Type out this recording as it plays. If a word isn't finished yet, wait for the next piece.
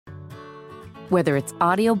Whether it's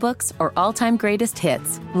audiobooks or all-time greatest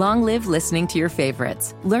hits, long live listening to your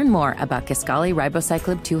favorites. Learn more about Kisqali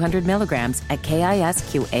Ribociclib 200 milligrams at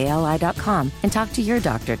KISQALI.com and talk to your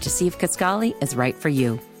doctor to see if Kisqali is right for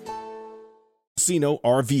you.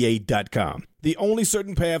 CasinoRVA.com. The only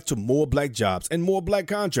certain path to more black jobs and more black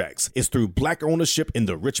contracts is through black ownership in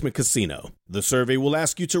the Richmond Casino. The survey will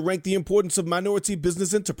ask you to rank the importance of minority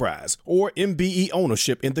business enterprise, or MBE,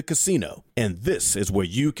 ownership in the casino. And this is where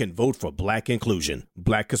you can vote for black inclusion.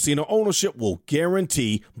 Black casino ownership will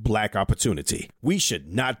guarantee black opportunity. We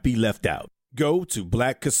should not be left out. Go to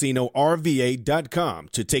blackcasinorva.com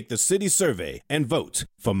to take the city survey and vote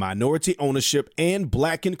for minority ownership and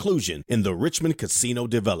black inclusion in the Richmond casino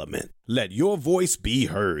development. Let your voice be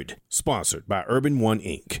heard. Sponsored by Urban One,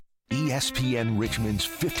 Inc. ESPN Richmond's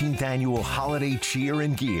 15th annual Holiday Cheer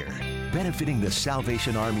and Gear, benefiting the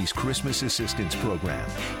Salvation Army's Christmas Assistance Program,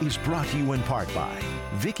 is brought to you in part by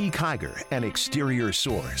Vicky Kiger and Exterior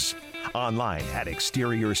Source. Online at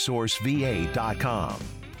exteriorsourceva.com.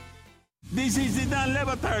 This is the Dan Le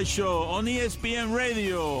Batard Show on ESPN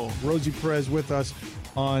Radio. Rosie Perez with us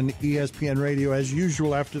on ESPN Radio, as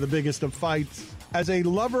usual, after the biggest of fights. As a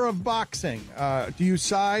lover of boxing, do you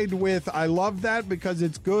side with I love that because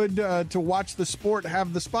it's good to watch the sport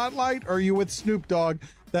have the spotlight, or are you with Snoop Dogg?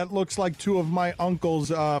 That looks like two of my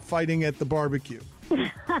uncles fighting at the barbecue.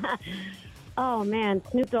 Oh, man,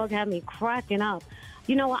 Snoop Dogg had me cracking up.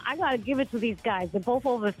 You know what? I got to give it to these guys. They're both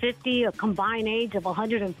over 50, a combined age of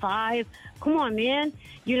 105. Come on, man.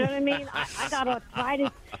 You know what I mean? I got arthritis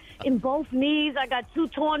in both knees. I got 2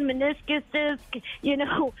 torn meniscuses,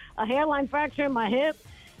 a hairline fracture in my hip.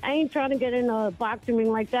 I ain't trying to get in a boxing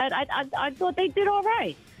ring like that. I thought they did all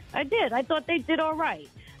right. I did. I thought they did all right.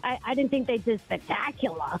 I didn't think they did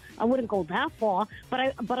spectacular. I wouldn't go that far, but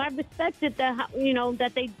I respected that,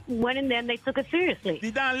 that they went in there and they took it seriously. The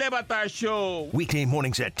Dan Le Batard Show. Weekday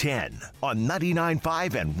mornings at 10 on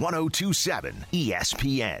 99.5 and 102.7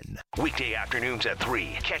 ESPN. Weekday afternoons at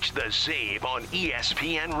 3. Catch the Zabe on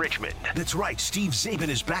ESPN Richmond. That's right, Steve Zabin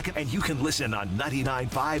is back, and you can listen on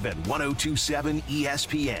 99.5 and 102.7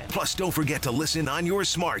 ESPN. Plus, don't forget to listen on your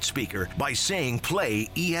smart speaker by saying play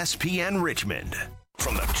ESPN Richmond.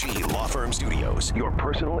 From the G Law Firm Studios, your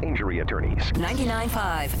personal injury attorneys.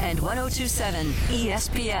 99.5 and 102.7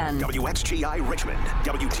 ESPN. WXGI Richmond,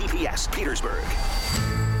 WTPS Petersburg.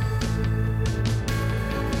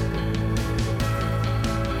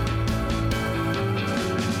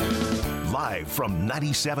 Live from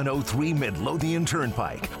 9703 Midlothian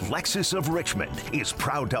Turnpike, Lexus of Richmond is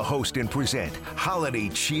proud to host and present Holiday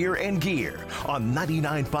Cheer and Gear on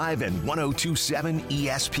 99.5 and 102.7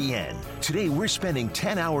 ESPN. Today we're spending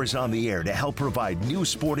 10 hours on the air to help provide new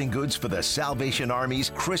sporting goods for the Salvation Army's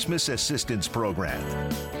Christmas Assistance Program.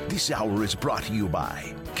 This hour is brought to you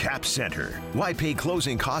by Cap Center. Why pay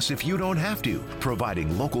closing costs if you don't have to?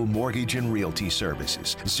 Providing local mortgage and realty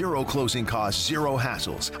services. Zero closing costs, zero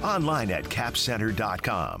hassles. Online at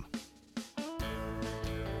capcenter.com.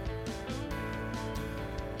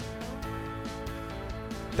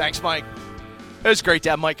 Thanks, Mike. It was great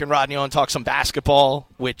to have Mike and Rodney on, talk some basketball,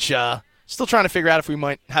 which still trying to figure out if we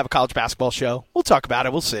might have a college basketball show. We'll talk about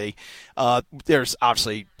it. We'll see. There's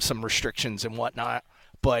obviously some restrictions and whatnot.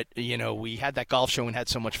 But, we had that golf show and had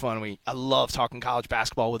so much fun. I love talking college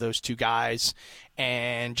basketball with those two guys,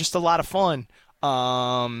 and just a lot of fun.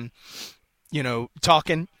 Talking.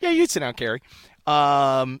 Yeah, you sit down, Carrie.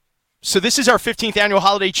 So this is our 15th annual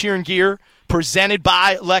Holiday Cheer and Gear presented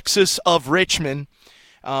by Lexus of Richmond.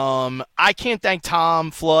 I can't thank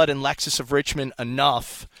Tom Flood and Lexus of Richmond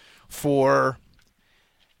enough for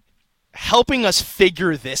helping us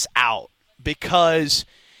figure this out, because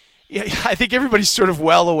I think everybody's sort of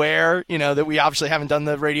well aware, that we obviously haven't done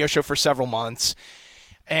the radio show for several months.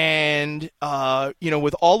 And,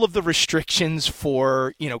 with all of the restrictions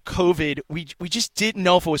for, COVID, we just didn't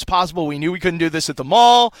know if it was possible. We knew we couldn't do this at the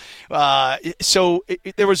mall. So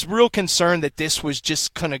there was real concern that this was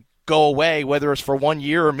just going to go away, whether it's for 1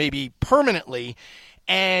 year or maybe permanently.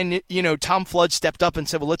 And, Tom Flood stepped up and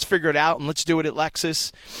said, well, let's figure it out and let's do it at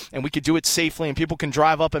Lexus. And we could do it safely, and people can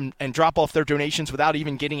drive up and drop off their donations without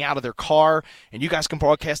even getting out of their car. And you guys can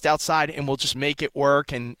broadcast outside, and we'll just make it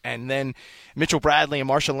work. And then Mitchell Bradley and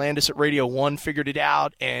Marsha Landis at Radio 1 figured it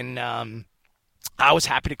out. And I was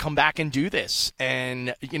happy to come back and do this.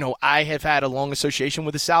 And, I have had a long association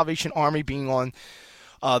with the Salvation Army, being on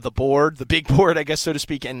the board, the big board, I guess, so to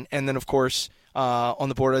speak. And then, of course, on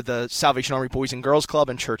the board of the Salvation Army Boys and Girls Club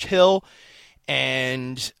in Church Hill,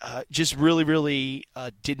 and just really, really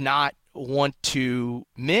did not want to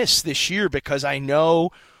miss this year, because I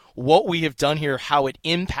know what we have done here, how it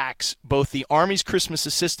impacts both the Army's Christmas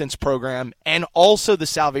Assistance Program and also the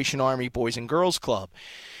Salvation Army Boys and Girls Club,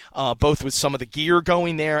 both with some of the gear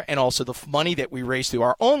going there and also the money that we raise through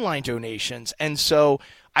our online donations. And so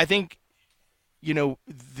I think, the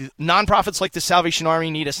nonprofits like the Salvation Army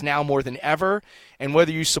need us now more than ever. And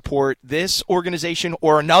whether you support this organization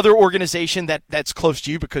or another organization that's close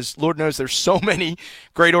to you, because Lord knows there's so many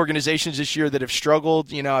great organizations this year that have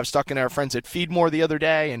struggled. I was talking to our friends at Feedmore the other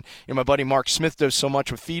day, and my buddy Mark Smith does so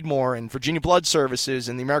much with Feedmore and Virginia Blood Services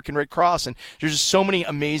and the American Red Cross. And there's just so many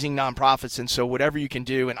amazing nonprofits. And so whatever you can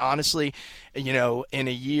do, and honestly, in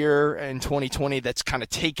a year in 2020 that's kind of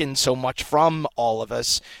taken so much from all of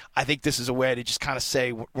us, I think this is a way to just kind of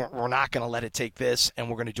say we're not going to let it take this, and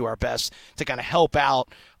we're going to do our best to kind of help out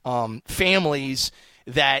families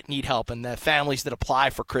that need help and the families that apply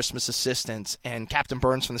for Christmas assistance. And Captain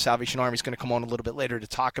Burns from the Salvation Army is going to come on a little bit later to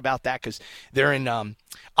talk about that, because they're in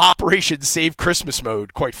Operation Save Christmas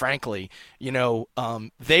mode, quite frankly.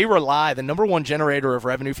 They rely, the number one generator of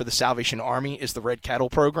revenue for the Salvation Army is the Red Kettle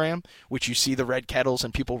program, which you see the red kettles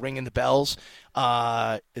and people ringing the bells.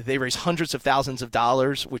 They raise hundreds of thousands of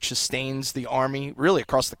dollars, which sustains the Army really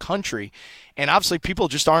across the country. And obviously people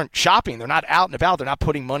just aren't shopping. They're not out and about. They're not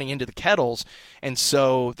putting money into the kettles. And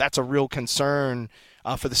so that's a real concern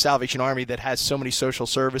for the Salvation Army that has so many social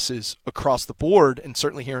services across the board, and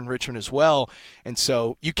certainly here in Richmond as well. And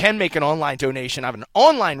so you can make an online donation. I have an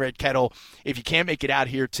online Red Kettle if you can't make it out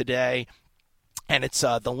here today. And it's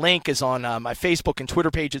the link is on my Facebook and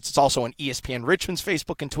Twitter pages. It's also on ESPN Richmond's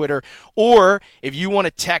Facebook and Twitter. Or if you want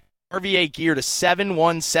to text RVA Gear to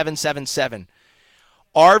 71777,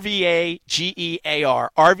 RVA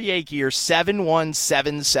GEAR, RVA Gear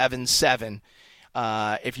 71777.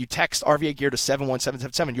 If you text RVA Gear to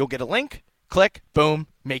 71777, you'll get a link. Click, boom,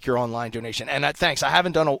 make your online donation. And thanks. I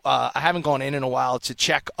haven't gone in a while to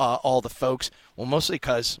check all the folks. Well, mostly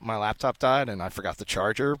because my laptop died and I forgot the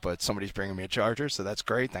charger, but somebody's bringing me a charger, so that's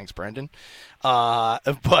great. Thanks, Brendan. I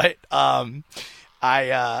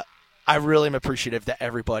really am appreciative to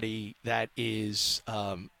everybody that is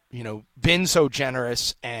been so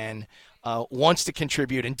generous and wants to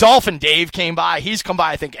contribute. And Dolphin Dave came by. He's come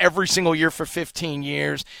by, I think, every single year for 15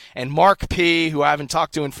 years. And Mark P., who I haven't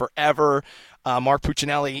talked to in forever, Mark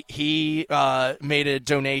Puccinelli, he made a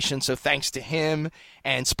donation, so thanks to him.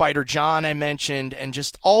 And Spider John I mentioned, and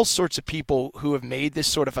just all sorts of people who have made this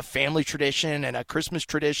sort of a family tradition and a Christmas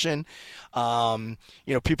tradition.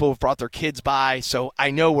 People have brought their kids by. So I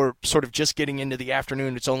know we're sort of just getting into the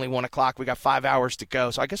afternoon. It's only 1 o'clock. We got 5 hours to go.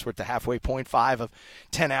 So I guess we're at the halfway point, 5 of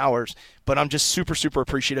 10 hours. But I'm just super, super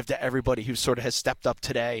appreciative to everybody who sort of has stepped up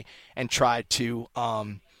today and tried to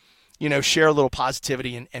share a little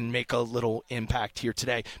positivity and make a little impact here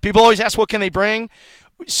today. People always ask, what can they bring?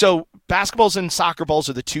 So basketballs and soccer balls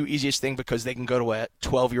are the two easiest thing because they can go to a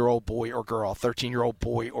 12-year-old boy or girl, 13-year-old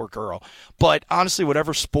boy or girl. But honestly,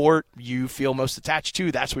 whatever sport you feel most attached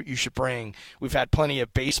to, that's what you should bring. We've had plenty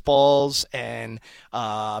of baseballs and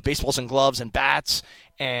gloves and bats.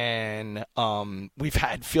 And we've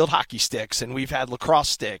had field hockey sticks, and we've had lacrosse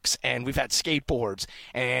sticks, and we've had skateboards,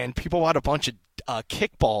 and people had a bunch of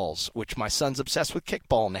kickballs, which my son's obsessed with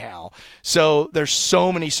kickball now. So there's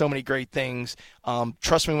so many great things.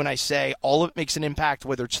 Trust me when I say all of it makes an impact,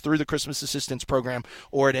 whether it's through the Christmas Assistance Program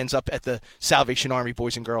or it ends up at the Salvation Army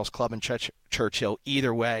Boys and Girls Club in Churchill.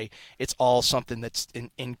 Either way, it's all something that's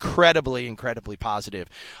incredibly positive.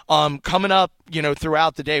 Coming up,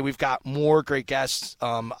 throughout the day, we've got more great guests.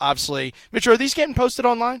 Obviously, Mitch, are these getting posted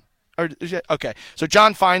online? Okay, so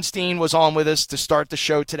John Feinstein was on with us to start the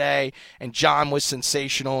show today, and John was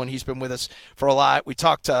sensational, and he's been with us for a lot. We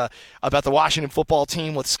talked about the Washington football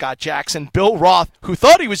team with Scott Jackson. Bill Roth, who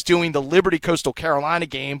thought he was doing the Liberty Coastal Carolina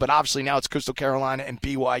game, but obviously now it's Coastal Carolina and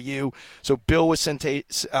BYU. So Bill was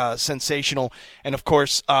sensational. And, of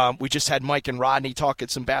course, we just had Mike and Rodney talking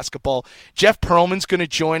some basketball. Jeff Pearlman's going to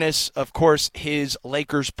join us. Of course, his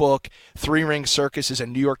Lakers book, Three Ring Circus, is a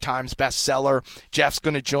New York Times bestseller. Jeff's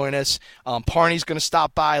going to join us. Parney's going to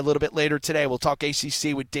stop by a little bit later today. We'll talk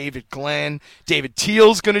ACC with David Glenn. David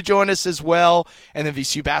Teal's going to join us as well. And then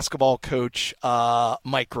VCU basketball coach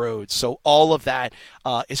Mike Rhodes. So all of that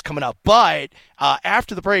is coming up. But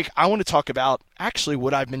after the break, I want to talk about actually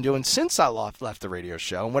what I've been doing since I left the radio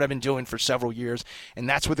show and what I've been doing for several years. And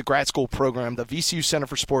that's with the grad school program, the VCU Center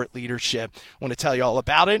for Sport Leadership. I want to tell you all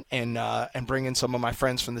about it and bring in some of my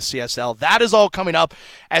friends from the CSL. That is all coming up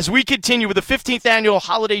as we continue with the 15th annual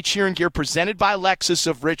Holiday Cheer and Gear presented by Lexus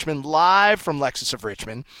of Richmond, live from Lexus of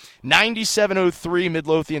Richmond, 9703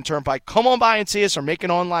 Midlothian Turnpike. Come on by and see us or make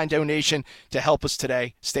an online donation to help us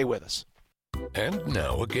today. Stay with us. And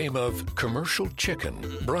now a game of Commercial Chicken,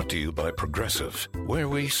 brought to you by Progressive, where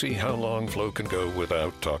we see how long Flo can go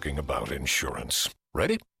without talking about insurance.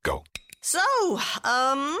 Ready? Go. So,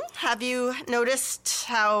 have you noticed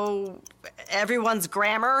how everyone's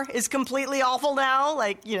grammar is completely awful now?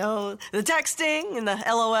 Like, the texting and the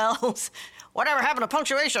LOLs. Whatever happened to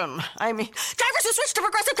punctuation? I mean, drivers who switch to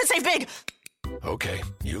Progressive could save big. Okay,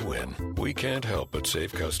 you win. We can't help but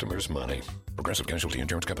save customers money. Progressive Casualty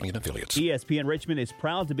Insurance Company and Affiliates. ESPN Richmond is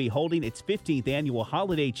proud to be holding its 15th annual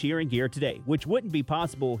Holiday Cheer and Gear today, which wouldn't be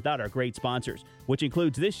possible without our great sponsors, which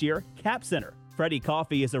includes this year, Cap Center. Freddie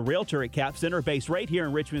Coffey is a realtor at Cap Center based right here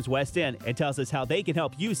in Richmond's West End and tells us how they can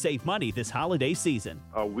help you save money this holiday season.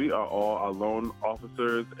 We are all our loan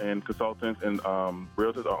officers and consultants, and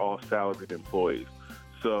realtors are all salaried employees.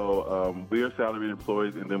 So we are salaried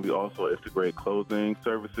employees, and then we also integrate closing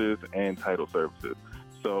services and title services.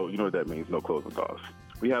 So you know what that means, no closing costs.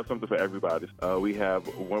 We have something for everybody. We have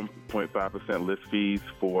 1.5% list fees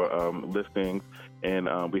for listings, and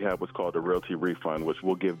we have what's called a realty refund, which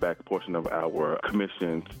will give back a portion of our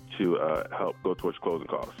commissions to help go towards closing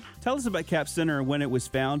costs. Tell us about Cap Center and when it was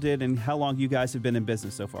founded and how long you guys have been in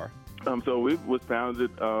business so far. So we was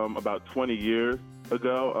founded about 20 years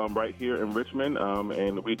ago right here in Richmond,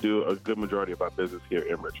 and we do a good majority of our business here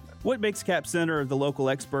in Richmond. What makes Cap Center the local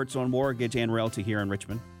experts on mortgage and realty here in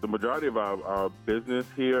Richmond? The majority of our business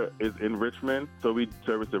here is in Richmond, so we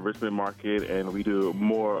service the Richmond market, and we do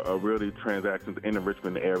more realty transactions in the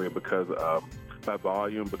Richmond area because by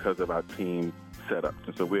volume, because of our team setups,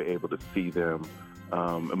 and so we're able to see them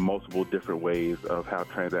in multiple different ways of how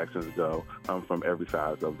transactions go from every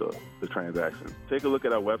size of the transaction. Take a look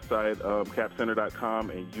at our website, capcenter.com,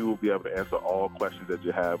 and you will be able to answer all questions that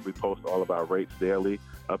you have. We post all of our rates daily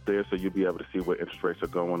up there, so you'll be able to see what interest rates are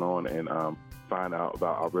going on and find out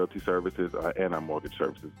about our realty services and our mortgage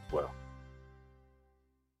services as well.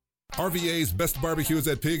 RVA's best barbecue is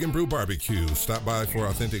at Pig and Brew Barbecue. Stop by for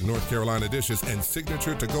authentic North Carolina dishes and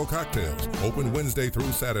signature to-go cocktails. Open Wednesday through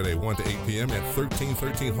Saturday, 1 to 8 p.m. at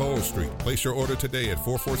 1313 Hull Street. Place your order today at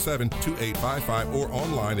 447-2855 or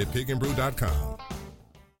online at pigandbrew.com.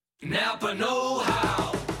 Napa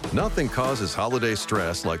know-how. Nothing causes holiday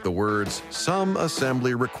stress like the words, "some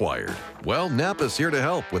assembly required." Well, Napa's here to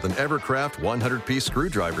help with an Evercraft 100-piece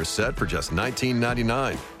screwdriver set for just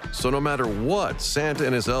 $19.99. So no matter what Santa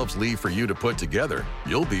and his elves leave for you to put together,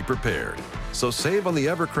 you'll be prepared. So save on the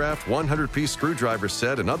Evercraft 100-piece screwdriver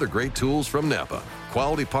set and other great tools from Napa.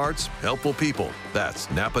 Quality parts, helpful people.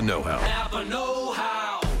 That's Napa know-how. Napa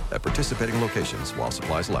know-how. At participating locations while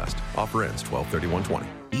supplies last. Offer ends 12/31/20.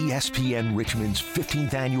 ESPN Richmond's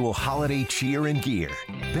 15th annual Holiday Cheer and Gear,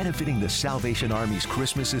 benefiting the Salvation Army's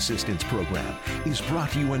Christmas Assistance Program, is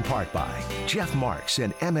brought to you in part by Jeff Marks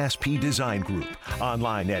and MSP Design Group.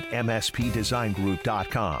 Online at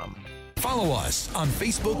mspdesigngroup.com. Follow us on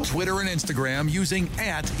Facebook, Twitter, and Instagram using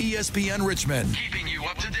 @ESPN Richmond. Keeping you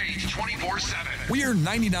up to date 24/7. We're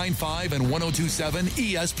 99.5 and 102.7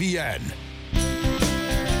 ESPN.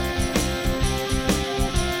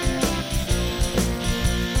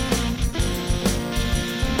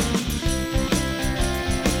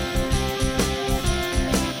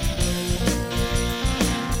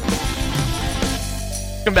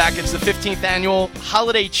 Welcome back. It's the 15th annual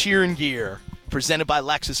Holiday Cheer and Gear presented by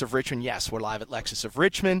Lexus of Richmond. Yes, we're live at Lexus of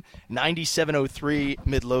Richmond, 9703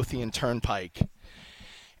 Midlothian Turnpike.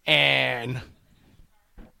 And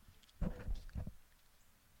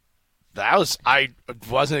I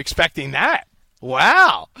wasn't expecting that.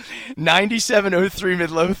 Wow. 9703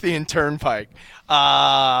 Midlothian Turnpike.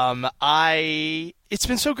 It's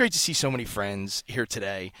been so great to see so many friends here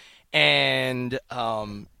today. And,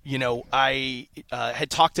 I had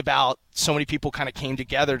talked about so many people kind of came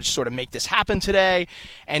together to sort of make this happen today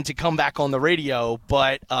and to come back on the radio.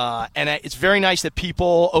 But it's very nice that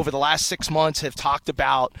people over the last 6 months have talked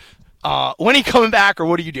about when are you coming back or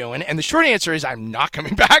what are you doing? And the short answer is I'm not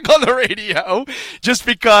coming back on the radio just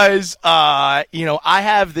because, I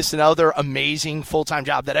have this another amazing full-time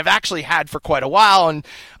job that I've actually had for quite a while. And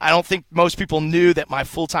I don't think most people knew that my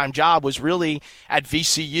full-time job was really at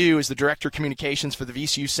VCU as the Director of Communications for the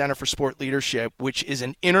VCU Center for Sport Leadership, which is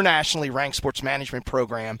an internationally ranked sports management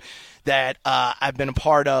program that I've been a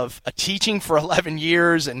part of teaching for 11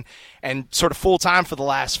 years and sort of full-time for the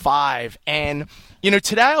last 5. And,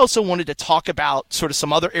 today I also wanted to talk about sort of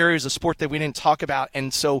some other areas of sport that we didn't talk about.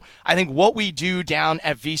 And so I think what we do down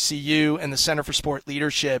at VCU and the Center for Sport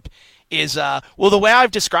Leadership is, the way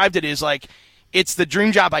I've described it is like it's the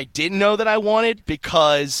dream job I didn't know that I wanted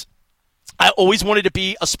because I always wanted to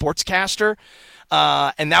be a sportscaster,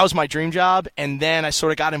 and that was my dream job. And then I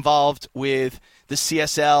sort of got involved with the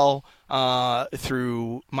CSL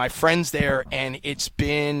through my friends there, and it's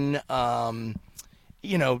been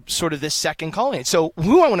sort of this second calling. So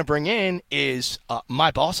who I want to bring in is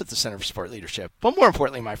my boss at the Center for Sport Leadership, but more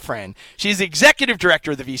importantly, my friend. She's the executive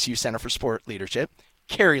director of the VCU Center for Sport Leadership,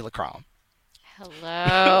 Carrie LaCrom.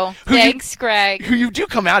 Hello. Thanks, Greg. Who you do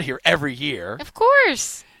come out here every year. Of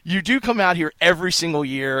course. You do come out here every single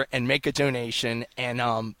year and make a donation, and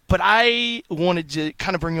but I wanted to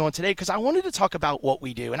kind of bring you on today because I wanted to talk about what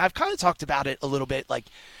we do, and I've kind of talked about it a little bit, like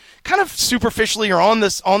kind of superficially or on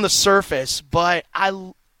the surface, but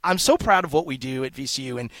I'm so proud of what we do at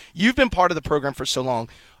VCU, and you've been part of the program for so long.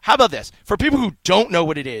 How about this? For people who don't know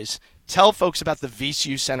what it is, tell folks about the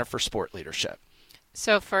VCU Center for Sport Leadership.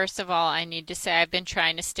 So first of all, I need to say I've been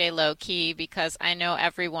trying to stay low key because I know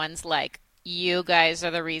everyone's like, you guys are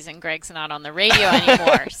the reason Greg's not on the radio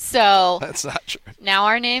anymore. So that's not true. Now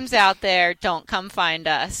our name's out there. Don't come find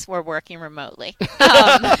us. We're working remotely.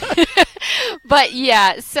 But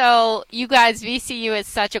yeah, so you guys, VCU is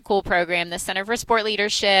such a cool program. The Center for Sport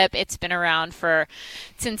Leadership, it's been around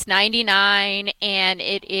since 99, and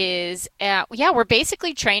it is, we're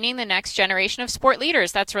basically training the next generation of sport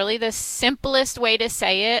leaders. That's really the simplest way to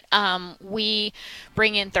say it. We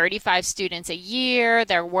bring in 35 students a year.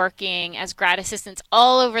 They're working as grad assistants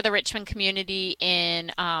all over the Richmond community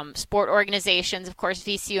in sport organizations, of course,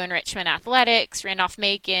 VCU and Richmond Athletics,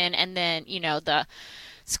 Randolph-Macon, and then, the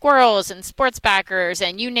Squirrels and sports backers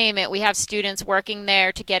and you name it. We have students working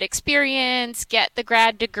there to get experience, get the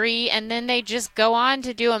grad degree, and then they just go on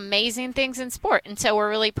to do amazing things in sport. And so we're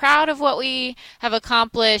really proud of what we have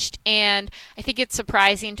accomplished, and I think it's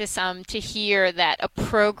surprising to some to hear that a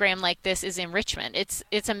program like this is in Richmond.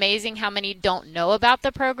 It's amazing how many don't know about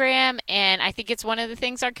the program, and I think it's one of the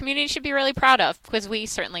things our community should be really proud of, because we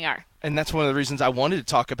certainly are. And that's one of the reasons I wanted to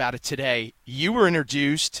talk about it today. You were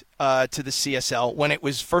introduced to the CSL when it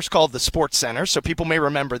was first called the Sports Center, so people may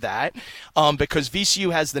remember that, because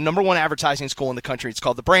VCU has the #1 advertising school in the country. It's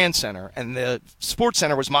called the Brand Center, and the Sports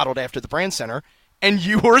Center was modeled after the Brand Center, and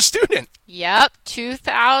you were a student. Yep,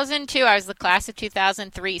 2002. I was the class of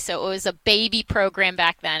 2003, so it was a baby program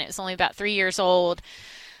back then. It was only about 3 years old.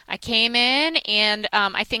 I came in, and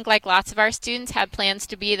I think like lots of our students had plans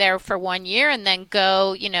to be there for 1 year and then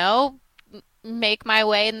go, make my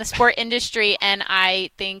way in the sport industry, and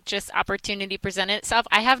I think just opportunity presented itself.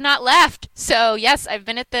 I have not left. So yes, I've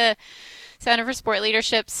been at the Center for Sport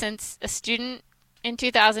Leadership since a student in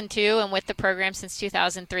 2002 and with the program since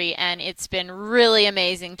 2003, and it's been really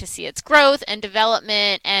amazing to see its growth and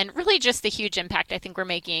development and really just the huge impact I think we're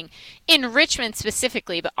making in Richmond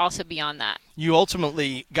specifically, but also beyond that. You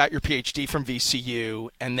ultimately got your PhD from VCU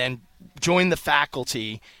and then joined the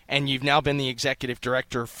faculty, and you've now been the executive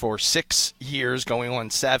director for 6 years, going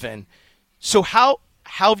on 7. So how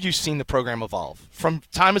have you seen the program evolve from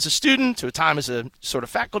time as a student to a time as a sort of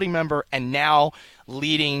faculty member and now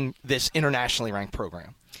leading this internationally ranked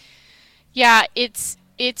program? Yeah, it's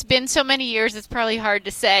been so many years, it's probably hard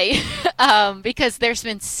to say because there's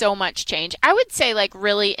been so much change. I would say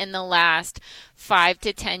really in the last 5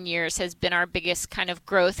 to 10 years has been our biggest kind of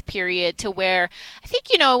growth period, to where I think,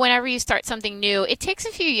 whenever you start something new, it takes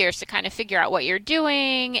a few years to kind of figure out what you're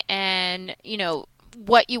doing and,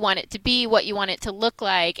 what you want it to be, what you want it to look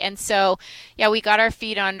like. And so, yeah, we got our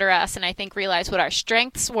feet under us and I think realized what our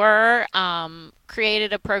strengths were,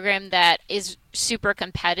 created a program that is super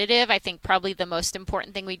competitive. I think probably the most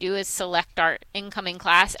important thing we do is select our incoming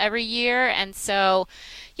class every year. And so,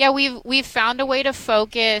 yeah, we've found a way to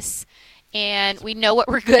focus, and we know what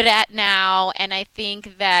we're good at now, and I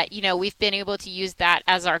think that, we've been able to use that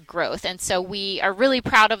as our growth. And so we are really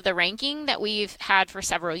proud of the ranking that we've had for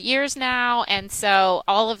several years now, and so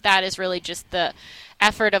all of that is really just the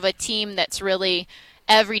effort of a team that's really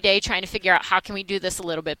every day trying to figure out how can we do this a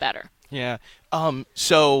little bit better. Yeah.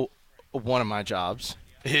 So one of my jobs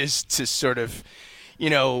is to sort of,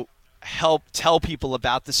 help tell people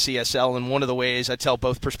about the CSL, and one of the ways I tell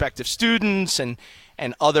both prospective students and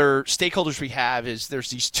other stakeholders we have is there's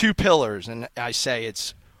these 2 pillars, and I say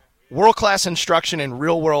it's world-class instruction and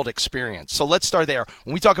real-world experience. So let's start there.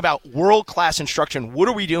 When we talk about world-class instruction, what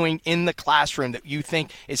are we doing in the classroom that you think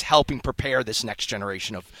is helping prepare this next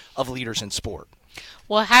generation of leaders in sport?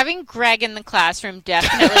 Well, having Greg in the classroom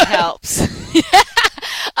definitely helps.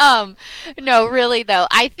 No, really though,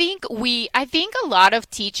 I think a lot of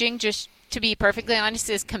teaching, just to be perfectly honest,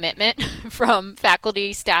 is commitment from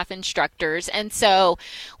faculty, staff, instructors. And so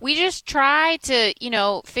we just try to,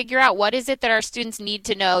 figure out what is it that our students need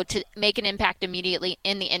to know to make an impact immediately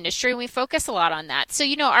in the industry. And we focus a lot on that. So,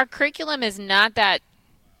 our curriculum is not that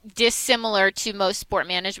dissimilar to most sport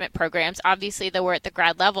management programs. Obviously, though, we're at the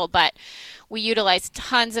grad level, but we utilize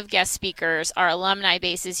tons of guest speakers. Our alumni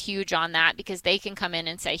base is huge on that because they can come in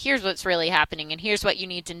and say, here's what's really happening and here's what you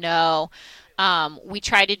need to know. We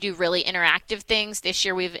try to do really interactive things. This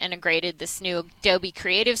year we've integrated this new Adobe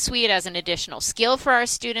Creative Suite as an additional skill for our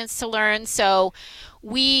students to learn. So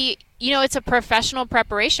it's a professional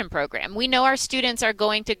preparation program. We know our students are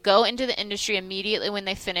going to go into the industry immediately when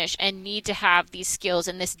they finish and need to have these skills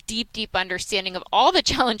and this deep, deep understanding of all the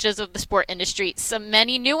challenges of the sport industry. So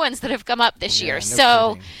many new ones that have come up this year.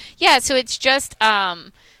 So it's just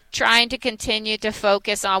trying to continue to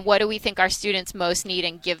focus on what do we think our students most need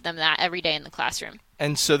and give them that every day in the classroom.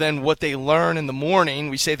 And so then what they learn in the morning,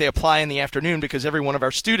 we say they apply in the afternoon because every one of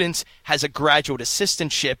our students has a graduate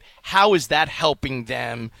assistantship. How is that helping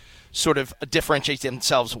them sort of differentiate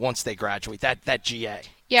themselves once they graduate, that GA?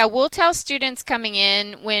 Yeah, we'll tell students coming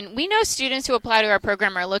in when we know students who apply to our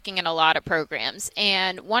program are looking at a lot of programs.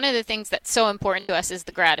 And one of the things that's so important to us is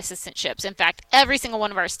the grad assistantships. In fact, every single one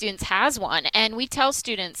of our students has one. And we tell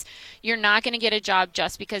students, you're not going to get a job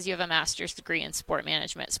just because you have a master's degree in sport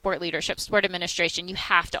management, sport leadership, sport administration. You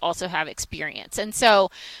have to also have experience. And so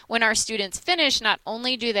when our students finish, not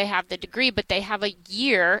only do they have the degree, but they have a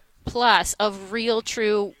year plus of real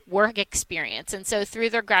true work experience. And so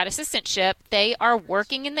through their grad assistantship, they are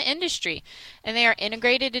working in the industry and they are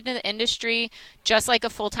integrated into the industry just like a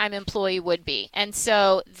full-time employee would be. And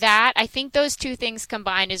so that, I think those two things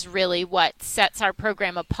combined is really what sets our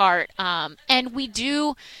program apart. And we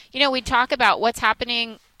do, we talk about what's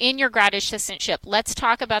happening in your grad assistantship. Let's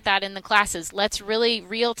talk about that in the classes. Let's really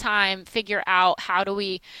real time figure out how do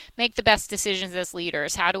we make the best decisions as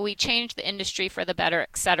leaders? How do we change the industry for the better,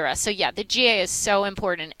 et cetera? So yeah, the GA is so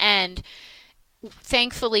important. And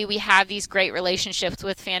thankfully, we have these great relationships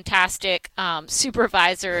with fantastic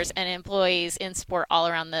supervisors and employees in sport all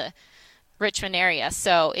around the Richmond area.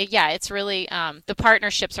 So it's really the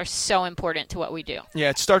partnerships are so important to what we do. Yeah,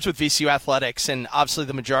 it starts with VCU Athletics, and obviously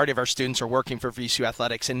the majority of our students are working for VCU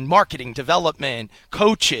Athletics in marketing, development,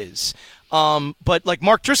 coaches. But like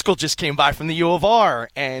Mark Driscoll just came by from the U of R,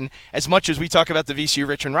 and as much as we talk about the VCU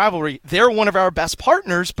Richmond rivalry, they're one of our best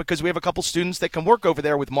partners because we have a couple students that can work over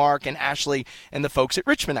there with Mark and Ashley and the folks at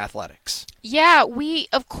Richmond Athletics. Yeah, we're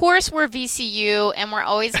VCU, and we're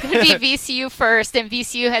always going to be VCU first, and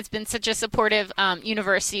VCU has been such a supportive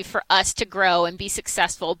university for us to grow and be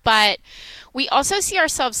successful. But we also see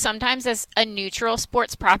ourselves sometimes as a neutral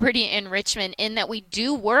sports property in Richmond in that we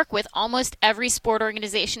do work with almost every sport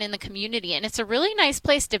organization in the community, and it's a really nice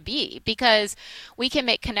place to be because we can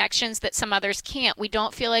make connections that some others can't. We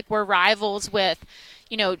don't feel like we're rivals with,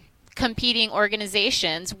 competing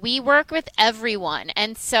organizations. We work with everyone,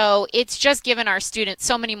 and so it's just given our students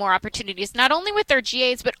so many more opportunities, not only with their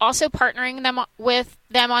GAs, but also partnering them with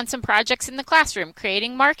them on some projects in the classroom,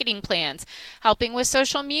 creating marketing plans, helping with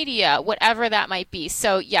social media, whatever that might be.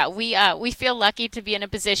 So yeah, we feel lucky to be in a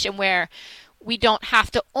position where we don't have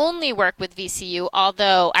to only work with VCU,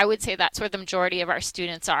 although I would say that's where the majority of our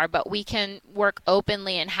students are, but we can work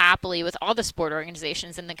openly and happily with all the sport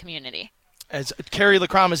organizations in the community. As Carrie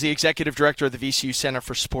LaCrom is the executive director of the VCU Center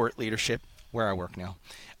for Sport Leadership, where I work now,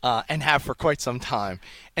 and have for quite some time.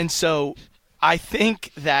 And so I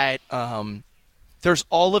think that there's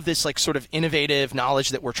all of this like sort of innovative knowledge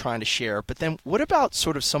that we're trying to share. But then what about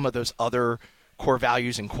sort of some of those other core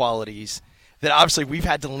values and qualities that obviously we've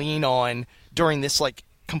had to lean on during this like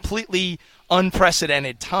completely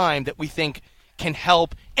unprecedented time that we think can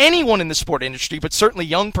help anyone in the sport industry, but certainly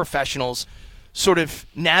young professionals sort of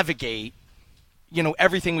navigate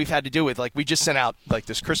everything we've had to do with, like, we just sent out, like,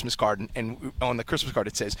 this Christmas card, and on the Christmas card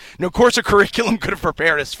it says, no course or curriculum could have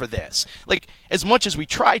prepared us for this. Like, as much as we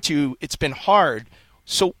try to, it's been hard.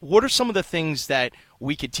 So what are some of the things that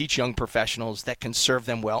we could teach young professionals that can serve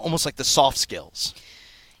them well, almost like the soft skills?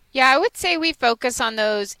 Yeah, I would say we focus on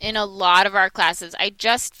those in a lot of our classes. I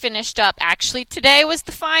just finished up, actually today was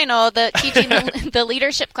the final, teaching the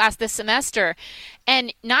leadership class this semester.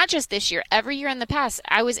 And not just this year, every year in the past,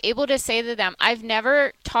 I was able to say to them, I've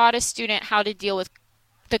never taught a student how to deal with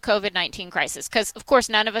the COVID-19 crisis, because of course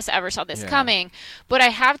none of us ever saw this coming, but I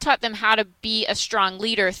have taught them how to be a strong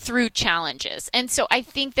leader through challenges. And so I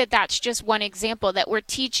think that that's just one example that we're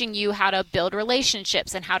teaching you how to build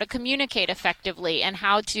relationships and how to communicate effectively and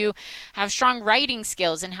how to have strong writing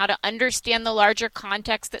skills and how to understand the larger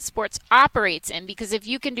context that sports operates in, because if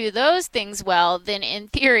you can do those things well, then in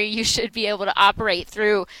theory you should be able to operate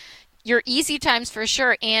through your easy times for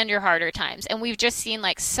sure and your harder times. And we've just seen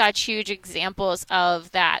like such huge examples of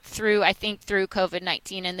that through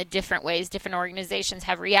COVID-19 and the different ways different organizations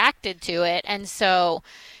have reacted to it. And so,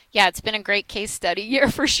 Yeah, it's been a great case study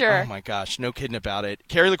year for sure. Oh, my gosh. No kidding about it.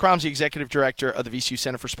 Carrie LaCrom's the Executive Director of the VCU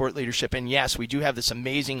Center for Sport Leadership. And, yes, we do have this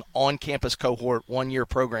amazing on-campus cohort one-year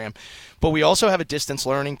program. But we also have a distance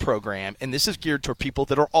learning program. And this is geared toward people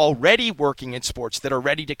that are already working in sports, that are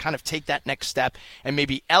ready to kind of take that next step and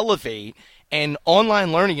maybe elevate. And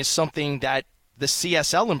online learning is something that the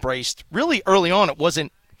CSL embraced really early on.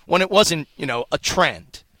 When it wasn't, a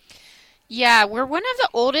trend. Yeah, we're one of the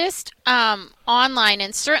oldest online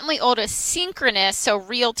and certainly oldest synchronous, so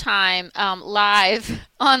real-time live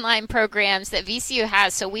online programs that VCU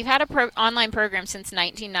has. So we've had a online program since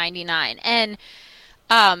 1999. And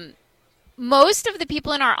most of the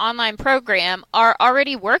people in our online program are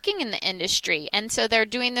already working in the industry. And so they're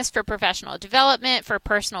doing this for professional development, for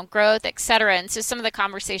personal growth, et cetera. And so some of the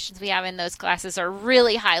conversations we have in those classes are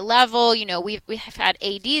really high level. We have had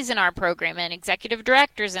ADs in our program and executive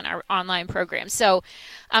directors in our online program. So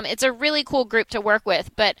it's a really cool group to work with.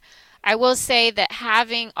 But I will say that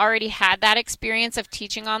having already had that experience of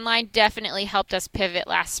teaching online definitely helped us pivot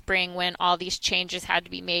last spring when all these changes had to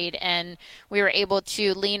be made, and we were able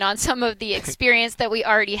to lean on some of the experience that we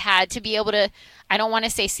already had to be able to, I don't want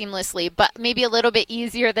to say seamlessly, but maybe a little bit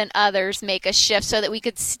easier than others, make a shift so that we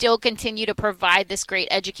could still continue to provide this great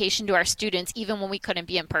education to our students even when we couldn't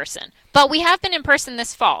be in person. But we have been in person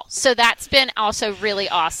this fall, so that's been also really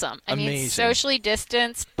awesome. Amazing. I mean, socially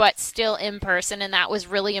distanced, but still in person, and that was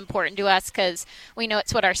really important to us because we know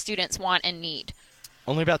it's what our students want and need.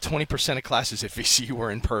 Only about 20% of classes at VCU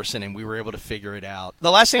were in person, and we were able to figure it out. The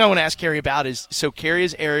last thing I want to ask Carrie about is, so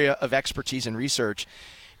Carrie's area of expertise and research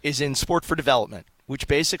is in sport for development, which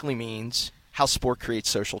basically means how sport creates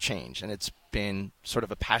social change, and it's been sort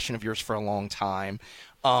of a passion of yours for a long time.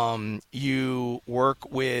 You work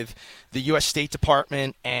with the U.S. State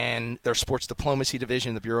Department and their sports diplomacy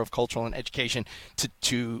division, the Bureau of Cultural and Education,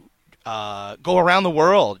 to go around the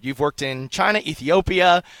world. You've worked in China,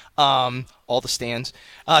 Ethiopia, all the stands,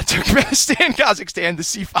 Turkmenistan, Kazakhstan, the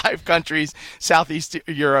C5 countries, Southeast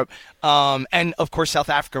Europe, and, of course, South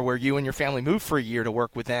Africa, where you and your family moved for a year to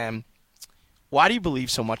work with them. Why do you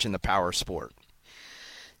believe so much in the power of sport?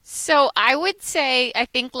 So I would say, I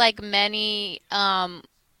think like many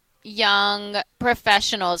young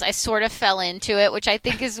professionals, I sort of fell into it, which I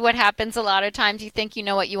think is what happens a lot of times. You think you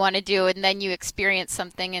know what you want to do, and then you experience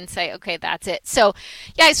something and say, okay, that's it. So,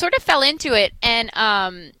 yeah, I sort of fell into it, and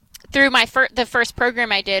through the first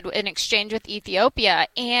program I did, an exchange with Ethiopia,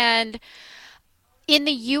 and in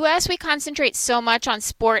the U.S., we concentrate so much on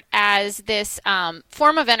sport as this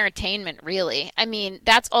form of entertainment, really. I mean,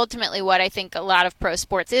 that's ultimately what I think a lot of pro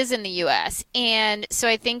sports is in the U.S. And so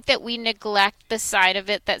I think that we neglect the side of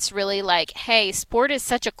it that's really like, hey, sport is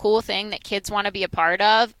such a cool thing that kids want to be a part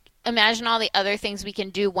of. Imagine all the other things we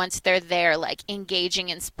can do once they're there, like engaging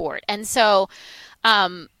in sport. And so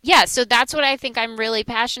so that's what I think I'm really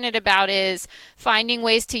passionate about, is finding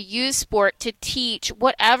ways to use sport to teach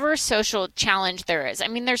whatever social challenge there is. I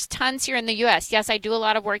mean, there's tons here in the U.S. Yes, I do a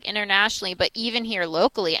lot of work internationally, but even here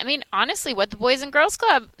locally, I mean, honestly, what the Boys and Girls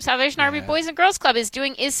Club, Salvation Army Boys and Girls Club is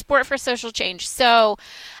doing is sport for social change. So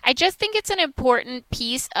I just think it's an important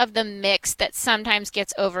piece of the mix that sometimes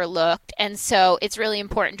gets overlooked. And so it's really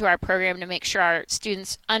important to our program to make sure our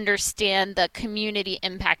students understand the community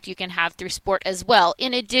impact you can have through sport as well,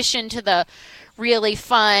 in addition to the really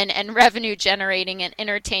fun and revenue generating and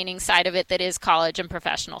entertaining side of it that is college and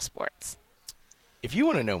professional sports. If you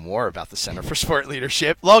want to know more about the Center for Sport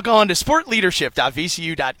Leadership, log on to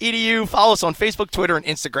sportleadership.vcu.edu. Follow us on Facebook, Twitter, and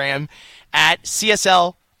Instagram at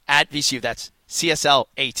CSL at VCU. That's CSL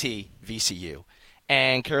AT VCU.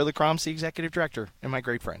 And Carrie LaCrom's the Executive Director and my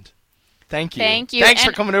great friend. Thank you. Thank you. Thanks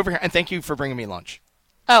for coming over here, and thank you for bringing me lunch.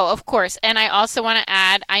 Oh, of course. And I also want to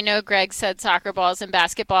add, I know Greg said soccer balls and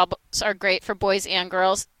basketballs are great for boys and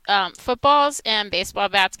girls. Footballs and baseball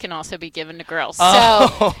bats can also be given to girls.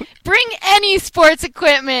 So bring any sports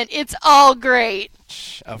equipment. It's all great.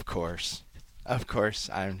 Of course. Of course.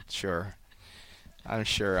 I'm sure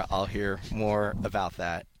I'll hear more about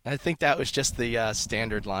that. I think that was just the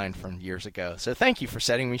standard line from years ago. So thank you for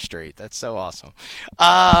setting me straight. That's so awesome.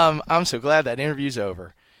 I'm so glad that interview's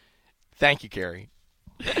over. Thank you, Carrie.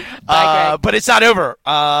 But it's not over.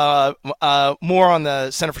 More on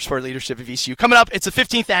the Center for Sport Leadership at VCU. Coming up, it's the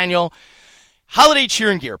 15th annual Holiday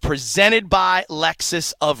Cheering Gear presented by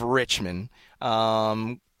Lexus of Richmond.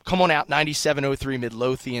 Come on out, 9703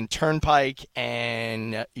 Midlothian Turnpike,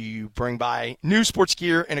 and you bring by new sports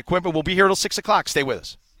gear and equipment. We'll be here till 6 o'clock. Stay with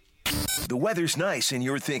us. The weather's nice and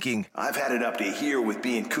you're thinking, I've had it up to here with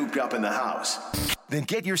being cooped up in the house. Then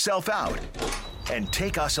get yourself out and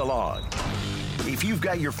take us along. If you've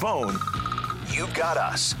got your phone, you've got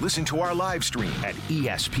us. Listen to our live stream at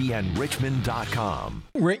espnrichmond.com.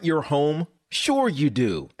 Rent your home? Sure you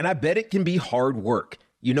do. And I bet it can be hard work.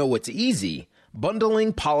 You know what's easy?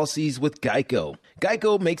 Bundling policies with Geico.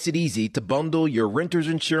 Geico makes it easy to bundle your renter's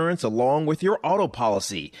insurance along with your auto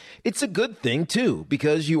policy. It's a good thing, too,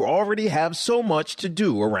 because you already have so much to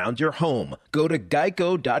do around your home. Go to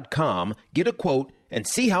geico.com, get a quote, and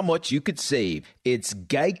see how much you could save. It's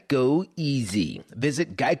Geico easy.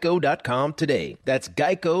 Visit geico.com today. That's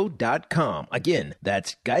geico.com. Again,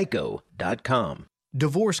 that's geico.com.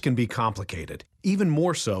 Divorce can be complicated, even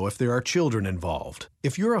more so if there are children involved.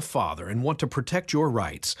 If you're a father and want to protect your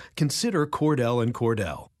rights, consider Cordell &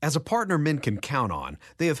 Cordell. As a partner men can count on,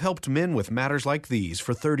 they have helped men with matters like these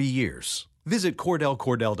for 30 years. Visit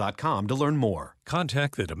CordellCordell.com to learn more.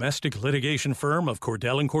 Contact the domestic litigation firm of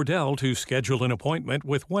Cordell & Cordell to schedule an appointment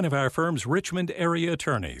with one of our firm's Richmond area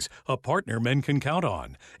attorneys, a partner men can count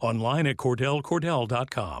on. Online at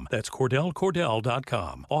CordellCordell.com. That's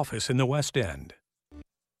CordellCordell.com. Office in the West End.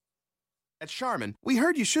 At Charmin, we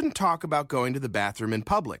heard you shouldn't talk about going to the bathroom in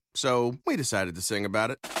public, so we decided to sing about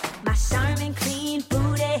it. My Charmin clean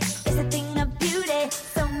booty is a thing of beauty.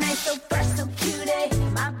 So nice, so fresh, so cutie.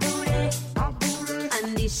 My booty,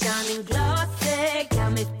 undies Charmin glossy,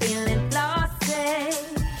 got me feeling flossy.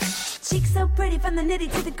 Cheeks so pretty from the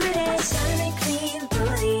nitty to the gritty. My Charmin clean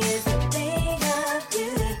booty is a thing of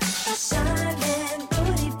beauty. My Charmin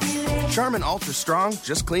booty beauty. Charmin Ultra Strong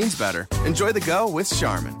just cleans better. Enjoy the go with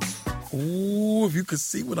Charmin. Ooh, if you could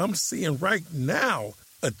see what I'm seeing right now.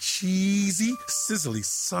 A cheesy, sizzly,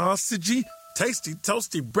 sausagey, tasty,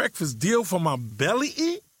 toasty breakfast deal for my belly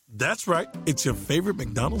eat? That's right. It's your favorite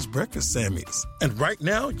McDonald's breakfast Sammys. And right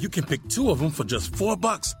now, you can pick 2 of them for just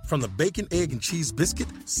 $4 from the Bacon, Egg, and Cheese Biscuit,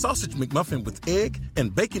 Sausage McMuffin with Egg,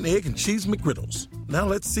 and Bacon, Egg, and Cheese McGriddles. Now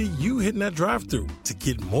let's see you hitting that drive-thru to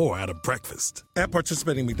get more out of breakfast. At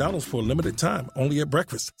participating McDonald's for a limited time, only at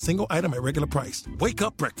breakfast. Single item at regular price. Wake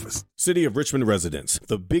up breakfast. City of Richmond residents,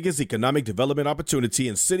 the biggest economic development opportunity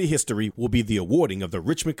in city history will be the awarding of the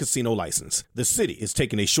Richmond Casino license. The city is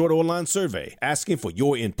taking a short online survey asking for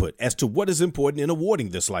your input as to what is important in awarding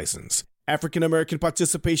this license. African American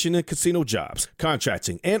participation in casino jobs,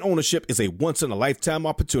 contracting, and ownership is a once-in-a-lifetime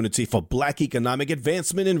opportunity for Black economic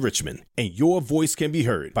advancement in Richmond, and your voice can be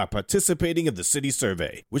heard by participating in the city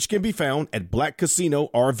survey, which can be found at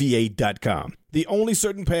blackcasinorva.com. The only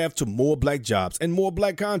certain path to more Black jobs and more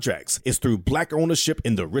Black contracts is through Black ownership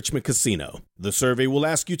in the Richmond Casino. The survey will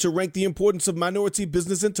ask you to rank the importance of minority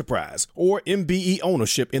business enterprise, or MBE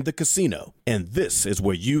ownership in the casino. And this is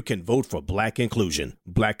where you can vote for Black inclusion.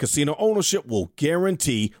 Black casino ownership will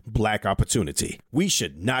guarantee Black opportunity. We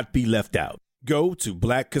should not be left out. Go to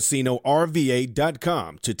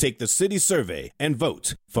blackcasinorva.com to take the city survey and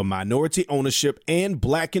vote for minority ownership and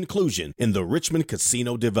Black inclusion in the Richmond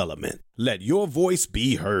casino development. Let your voice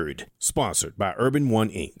be heard. Sponsored by Urban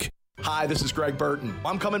One, Inc. Hi, this is Greg Burton.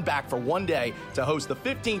 I'm coming back for one day to host the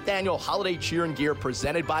 15th annual Holiday Cheer and Gear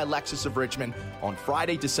presented by Lexus of Richmond on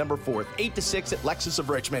Friday, December 4th, 8 to 6 at Lexus of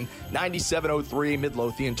Richmond, 9703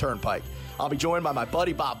 Midlothian Turnpike. I'll be joined by my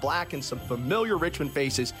buddy Bob Black and some familiar Richmond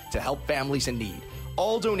faces to help families in need.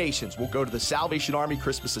 All donations will go to the Salvation Army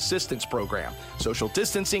Christmas Assistance Program. Social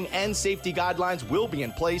distancing and safety guidelines will be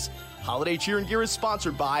in place. Holiday Cheer and Gear is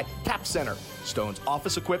sponsored by Cap Center, Stone's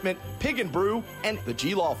Office Equipment, Pig and Brew, and the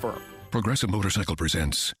G Law Firm. Progressive Motorcycle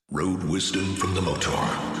presents Road Wisdom from the Motor.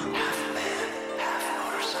 Half man,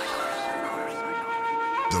 half motorcycle.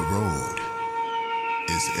 The road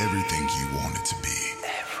is everything you want it to be.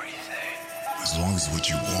 Everything. As long as what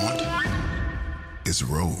you want is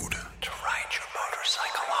road. To ride your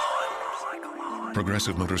motorcycle on.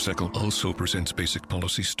 Progressive Motorcycle also presents basic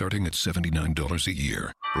policy starting at $79 a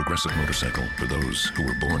year. Progressive Motorcycle, for those who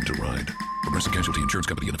were born to ride. Progressive Casualty Insurance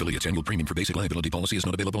Company and affiliates. Annual premium for basic liability policy is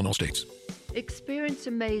not available in all states. Experience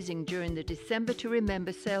amazing during the December to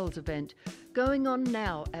Remember sales event going on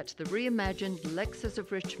now at the reimagined Lexus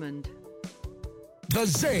of Richmond. The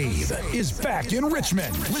Zabe is back in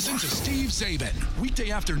Richmond. Listen to Steve Zabin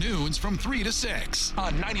weekday afternoons from 3 to 6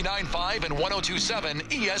 on 99.5 and 102.7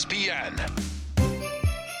 ESPN.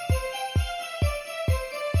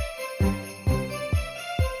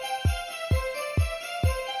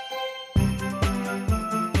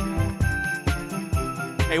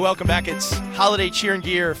 Hey, welcome back. It's Holiday Cheer and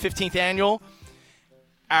Gear 15th Annual.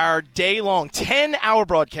 our day-long 10-hour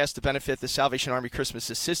broadcast to benefit the Salvation Army Christmas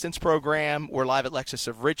Assistance Program. We're live at Lexus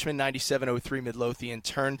of Richmond, 9703 Midlothian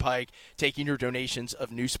Turnpike, taking your donations of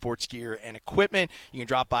new sports gear and equipment. You can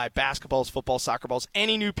drop by basketballs, football, soccer balls,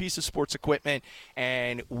 any new piece of sports equipment,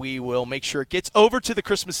 and we will make sure it gets over to the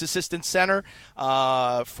Christmas Assistance Center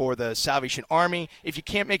for the Salvation Army. If you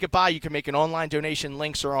can't make it by, you can make an online donation.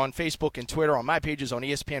 Links are on Facebook and Twitter, on my pages on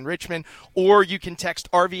ESPN Richmond, or you can text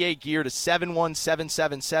RVA Gear to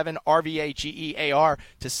 71777, RVA GEAR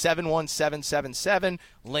to 71777.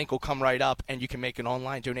 Link will come right up, and you can make an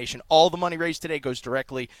online donation. All the money raised today goes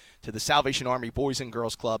directly to the Salvation Army Boys and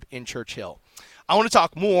Girls Club in Church Hill. I want to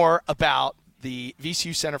talk more about the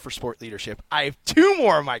VCU Center for Sport Leadership. I have two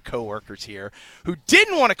more of my coworkers here who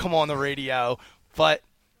didn't want to come on the radio, but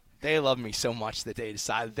they love me so much that they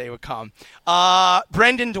decided they would come.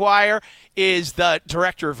 Brendan Dwyer is the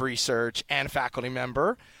Director of Research and faculty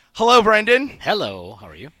member. Hello, Brendan. Hello. How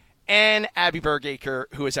are you? And Abby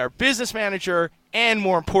Bergaker, who is our business manager and,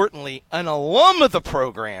 more importantly, an alum of the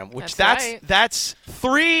program, which that's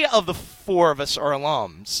 3 of the 4 of us are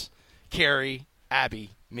alums. Carrie, Abby,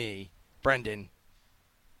 me, Brendan.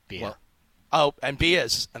 Bia. And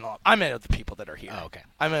Bia's an alum. I meant the people that are here. Oh, okay.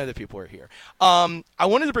 I meant the people who are here. I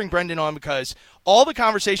wanted to bring Brendan on because all the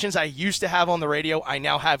conversations I used to have on the radio, I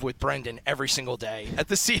now have with Brendan every single day at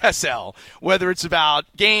the CSL, whether it's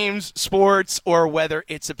about games, sports, or whether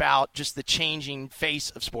it's about just the changing face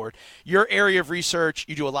of sport. Your area of research,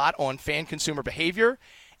 you do a lot on fan consumer behavior,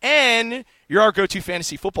 and you're our go-to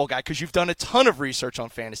fantasy football guy because you've done a ton of research on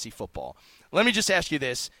fantasy football. Let me just ask you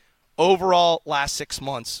this. Overall, last 6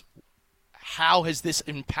 months, how has this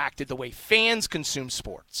impacted the way fans consume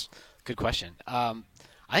sports? Good question. I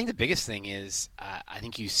think the biggest thing is I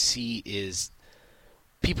think you see is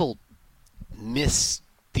people miss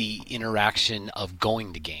the interaction of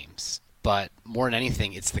going to games. But more than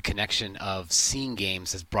anything, it's the connection of seeing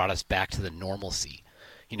games has brought us back to the normalcy.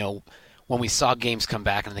 You know, when we saw games come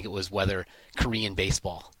back, and I think it was whether Korean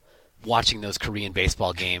baseball, watching those Korean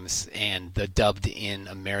baseball games and the dubbed-in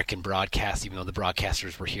American broadcast, even though the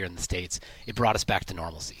broadcasters were here in the States, it brought us back to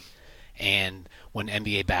normalcy. And when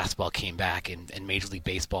NBA basketball came back and Major League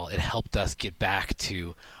Baseball, it helped us get back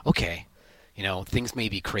to, okay, you know, things may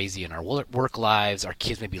be crazy in our work lives, our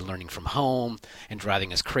kids may be learning from home and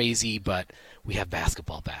driving us crazy, but we have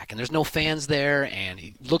basketball back. And there's no fans there, and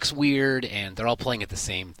it looks weird, and they're all playing at the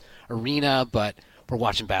same arena, but we're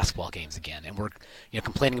watching basketball games again, and we're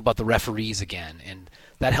complaining about the referees again, and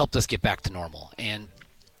that helped us get back to normal. And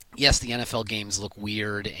yes, the NFL games look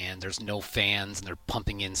weird, and there's no fans, and they're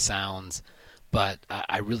pumping in sounds, but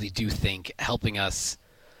I really do think helping us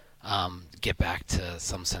get back to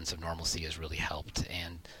some sense of normalcy has really helped.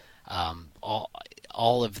 And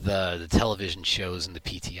all of the television shows and the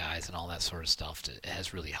PTIs and all that sort of stuff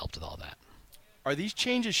has really helped with all that. Are these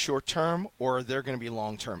changes short-term, or are there going to be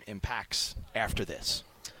long-term impacts after this?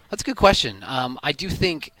 That's a good question. I do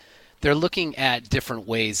think they're looking at different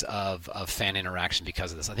ways of fan interaction because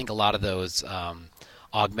of this. I think a lot of those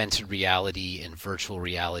augmented reality and virtual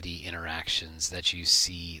reality interactions that you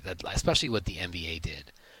see, that especially what the NBA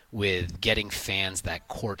did with getting fans that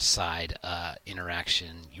courtside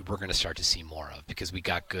interaction, we're going to start to see more of because they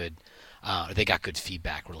got good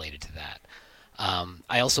feedback related to that.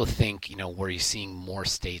 I also think, where you're seeing more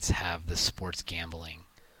states have the sports gambling,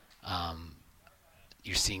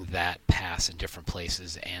 you're seeing that pass in different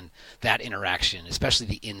places, and that interaction, especially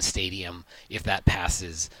the in-stadium, if that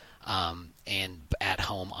passes, and at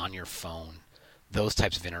home on your phone, those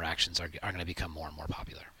types of interactions are going to become more and more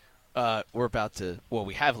popular.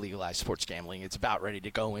 We have legalized sports gambling. It's about ready to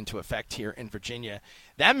go into effect here in Virginia.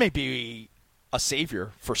 That may be a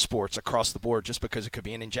savior for sports across the board just because it could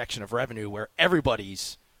be an injection of revenue where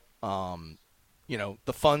everybody's, the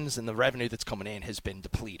funds and the revenue that's coming in has been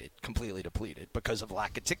completely depleted because of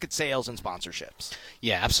lack of ticket sales and sponsorships.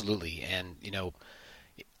 Yeah, absolutely. And,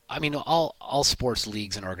 all sports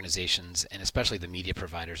leagues and organizations, and especially the media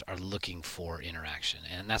providers, are looking for interaction.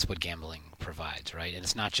 And that's what gambling provides, right? And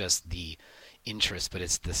it's not just the interest, but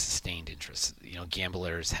it's the sustained interest.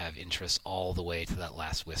 Gamblers have interest all the way to that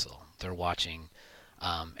last whistle. They're watching,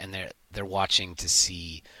 and they're watching to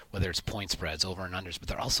see whether it's point spreads, over and unders, but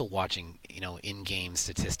they're also watching, in-game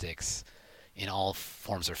statistics in all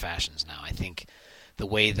forms or fashions now. I think the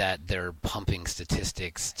way that they're pumping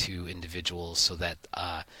statistics to individuals so that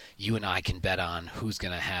you and I can bet on who's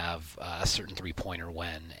going to have a certain three-pointer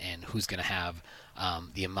when and who's going to have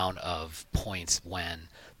the amount of points when.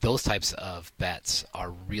 Those types of bets are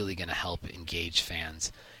really going to help engage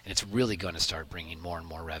fans, and it's really going to start bringing more and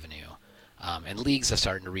more revenue. And leagues are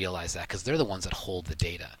starting to realize that because they're the ones that hold the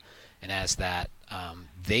data. and as that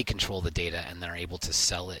they control the data and they're able to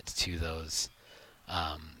sell it to those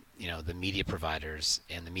the media providers,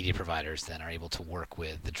 and the media providers then are able to work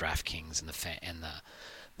with the DraftKings and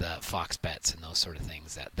the Fox Bets and those sort of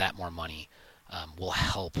things. That more money will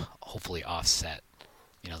help hopefully offset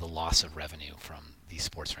the loss of revenue from these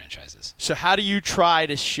sports franchises. So how do you try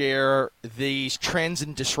to share these trends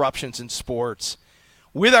and disruptions in sports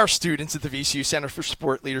with our students at the VCU Center for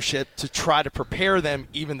Sport Leadership to try to prepare them,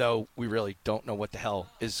 even though we really don't know what the hell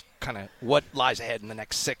is kind of what lies ahead in the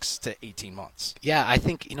next 6 to 18 months? Yeah, I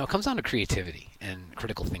think it comes down to creativity and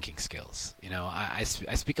critical thinking skills. I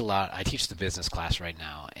speak a lot. I teach the business class right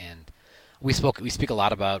now, and we speak a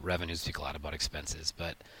lot about revenues, speak a lot about expenses,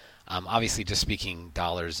 but obviously just speaking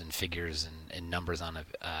dollars and figures and numbers on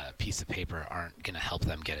a piece of paper aren't going to help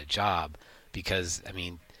them get a job, because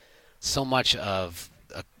so much of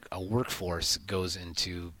a workforce goes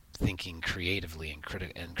into thinking creatively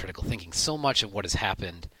and critical thinking. So much of what has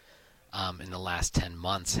happened in the last 10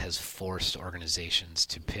 months has forced organizations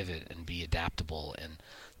to pivot and be adaptable and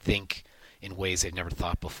think in ways they've never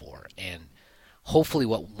thought before. And hopefully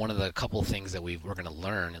one of the couple things that we're going to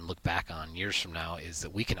learn and look back on years from now is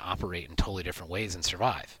that we can operate in totally different ways and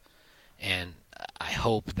survive. And I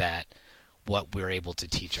hope that what we're able to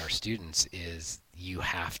teach our students is you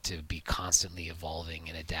have to be constantly evolving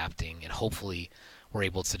and adapting, and hopefully we're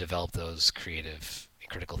able to develop those creative and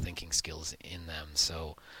critical thinking skills in them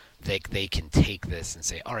so they can take this and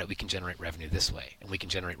say, all right, we can generate revenue this way and we can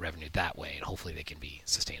generate revenue that way, and hopefully they can be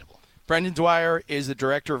sustainable. Brendan Dwyer is the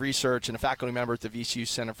Director of Research and a faculty member at the VCU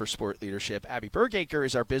Center for Sport Leadership. Abby Bergaker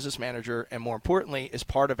is our business manager, and more importantly, is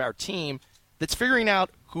part of our team that's figuring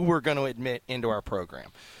out who we're going to admit into our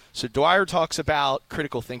program. So Dwyer talks about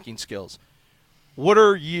critical thinking skills. What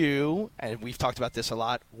are you, and we've talked about this a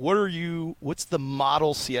lot, what's the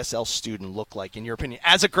model CSL student look like, in your opinion,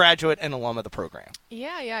 as a graduate and alum of the program?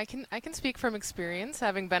 Yeah, I can speak from experience,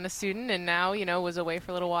 having been a student and now, was away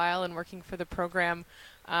for a little while and working for the program.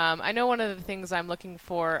 I know one of the things I'm looking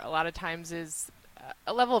for a lot of times is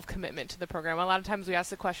a level of commitment to the program. A lot of times we ask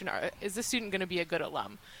the question, is this student going to be a good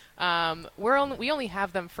alum? We only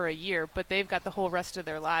have them for a year, but they've got the whole rest of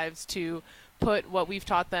their lives to put what we've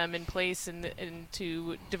taught them in place and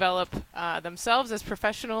to develop themselves as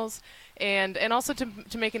professionals and also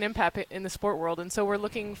to make an impact in the sport world. And so we're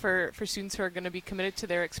looking for students who are going to be committed to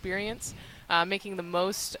their experience, making the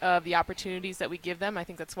most of the opportunities that we give them. I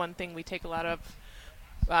think that's one thing we take a lot of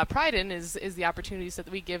pride in is the opportunities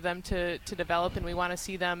that we give them to develop, and we want to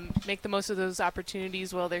see them make the most of those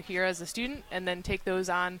opportunities while they're here as a student, and then take those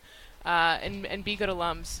on and be good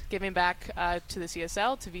alums, giving back to the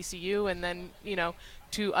CSL, to VCU, and then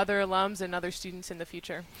to other alums and other students in the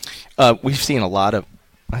future. We've seen a lot of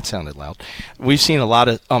that sounded loud. We've seen a lot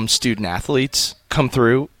of student athletes come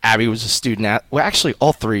through. Abby was a student well, actually,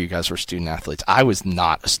 all three of you guys were student athletes. I was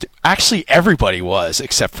not a student. Actually, everybody was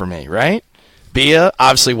except for me, right? Bia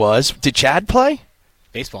obviously was. Did Chad play?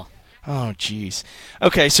 Baseball. Oh, jeez.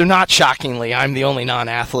 Okay, so not shockingly, I'm the only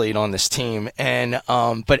non-athlete on this team, and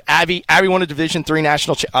but Abby won a Division II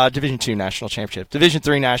national championship, Division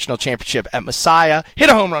III national championship at Messiah, hit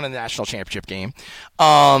a home run in the national championship game.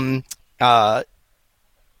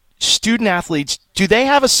 Student athletes, do they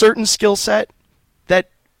have a certain skill set that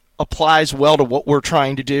applies well to what we're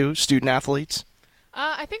trying to do? Student athletes.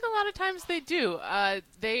 I think a lot of times they do.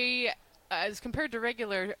 They. As compared to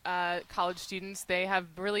regular college students, they have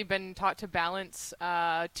really been taught to balance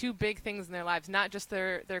two big things in their lives, not just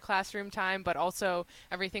their classroom time, but also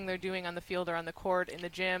everything they're doing on the field or on the court, in the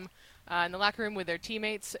gym, in the locker room with their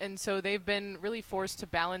teammates. And so they've been really forced to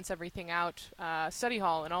balance everything out, study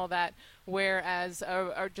hall and all that, whereas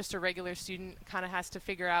just a regular student kind of has to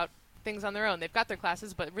figure out things on their own. They've got their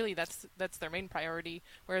classes, but really that's their main priority,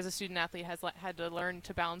 whereas a student athlete has had to learn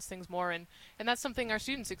to balance things more, and that's something our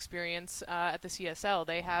students experience at the CSL.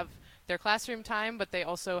 They have their classroom time, but they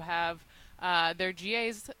also have their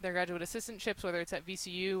GAs, their graduate assistantships, whether it's at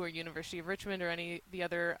VCU or University of Richmond or any of the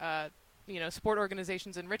other sport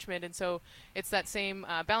organizations in Richmond. And so it's that same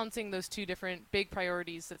balancing those two different big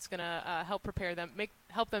priorities that's going to help prepare them,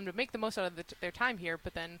 help them to make the most out of their time here,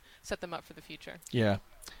 but then set them up for the future. Yeah.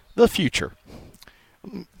 The future.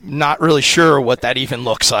 Not really sure what that even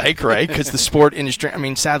looks like, right? Because the sport industry,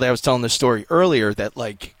 sadly, I was telling this story earlier that,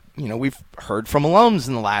 we've heard from alums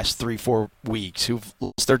in the last 3-4 weeks who've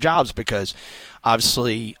lost their jobs because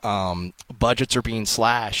obviously budgets are being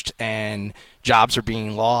slashed and jobs are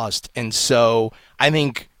being lost. And so I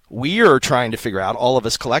think we are trying to figure out, all of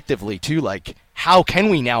us collectively, too, how can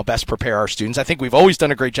we now best prepare our students? I think we've always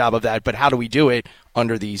done a great job of that, but how do we do it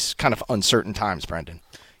under these kind of uncertain times, Brendan?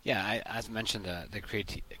 Yeah, I mentioned the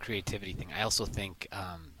creativity thing. I also think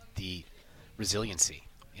the resiliency.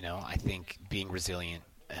 I think being resilient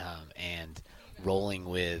and rolling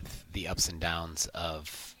with the ups and downs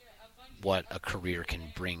of what a career can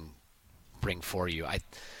bring for you.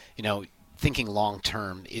 Thinking long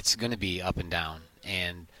term, it's going to be up and down,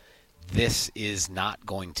 and this is not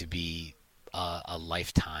going to be a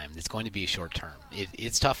lifetime. It's going to be short term.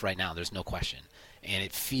 It's tough right now. There's no question. And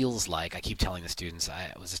it feels like, I keep telling the students,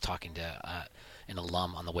 I was just talking to an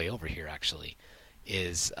alum on the way over here actually,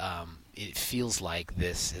 it feels like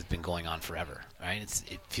this has been going on forever, right?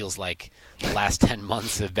 It feels like the last 10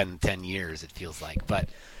 months have been 10 years, it feels like. But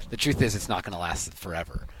the truth is it's not going to last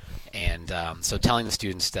forever. And so telling the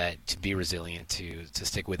students that to be resilient, to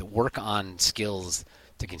stick with it, work on skills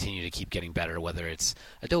to continue to keep getting better, whether it's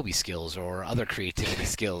Adobe skills or other creativity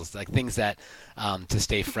skills, like things that to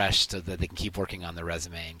stay fresh so that they can keep working on their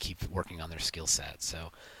resume and keep working on their skill set.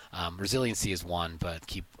 So resiliency is one, but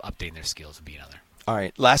keep updating their skills would be another. All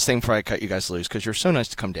right, last thing before I cut you guys loose, because you're so nice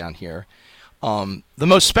to come down here. The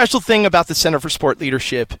most special thing about the Center for Sport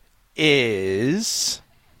Leadership is...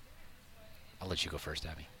 I'll let you go first,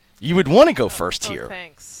 Abby. You would want to go first here.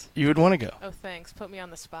 Thanks. You would want to go. Oh, thanks. Put me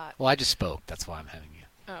on the spot. Well, I just spoke. That's why I'm having you.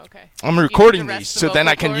 Oh, okay. I'm recording these, so then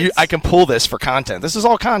I can pull this for content. This is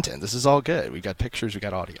all content. This is all good. We got pictures. We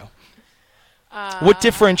got audio. What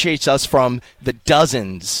differentiates us from the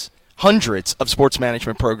dozens, hundreds of sports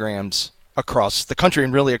management programs across the country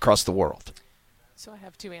and really across the world? So I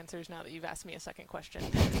have two answers now that you've asked me a second question.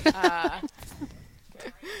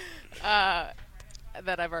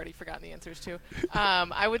 That I've already forgotten the answers to.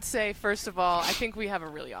 I would say, first of all, I think we have a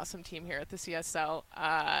really awesome team here at the CSL.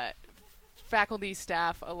 Faculty,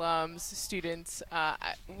 staff, alums, students,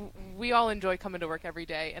 we all enjoy coming to work every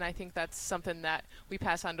day, and I think that's something that we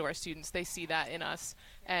pass on to our students. They see that in us,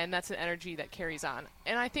 and that's an energy that carries on.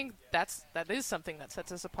 And I think that is something that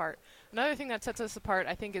sets us apart. Another thing that sets us apart,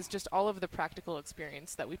 I think, is just all of the practical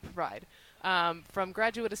experience that we provide, from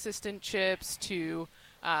graduate assistantships to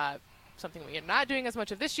something we are not doing as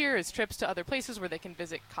much of this year is trips to other places where they can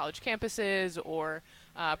visit college campuses or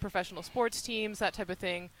professional sports teams, that type of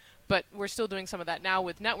thing. But we're still doing some of that now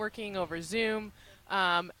with networking over Zoom.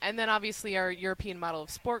 And then obviously our European Model of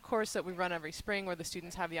Sport course that we run every spring, where the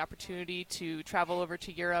students have the opportunity to travel over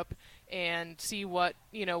to Europe and see what,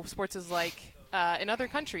 sports is like in other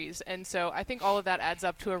countries. And so I think all of that adds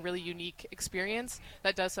up to a really unique experience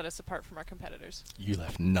that does set us apart from our competitors. You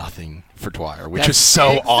left nothing for Dwyer, which is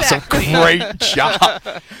so awesome. Great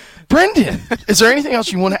job. Brendan, is there anything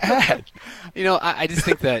else you want to add? I just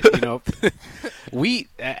think that,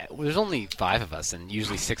 there's only 5 of us and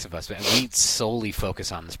usually 6 of us, but we solely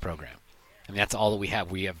focus on this program. I mean, that's all that we have.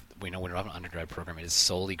 We know we're not an undergrad program. It is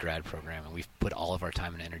solely grad program, and we've put all of our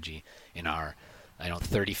time and energy in our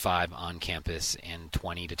 35 on campus and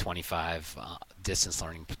 20 to 25 distance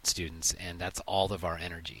learning students, and that's all of our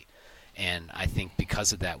energy. And I think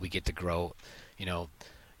because of that, we get to grow,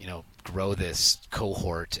 grow this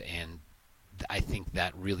cohort, and I think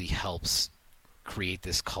that really helps create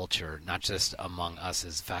this culture, not just among us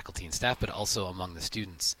as faculty and staff, but also among the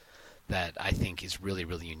students, that I think is really,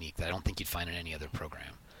 really unique, that I don't think you'd find in any other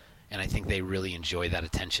program. And I think they really enjoy that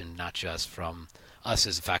attention, not just from us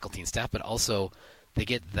as faculty and staff, but also they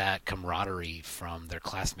get that camaraderie from their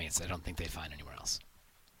classmates I don't think they find anywhere else.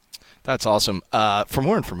 That's awesome. For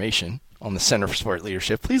more information on the Center for Sport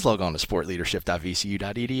Leadership, please log on to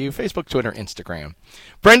sportleadership.vcu.edu, Facebook, Twitter, Instagram.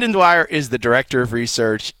 Brendan Dwyer is the Director of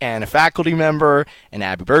Research and a faculty member, and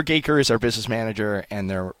Abby Bergaker is our business manager,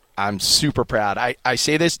 and I'm super proud. I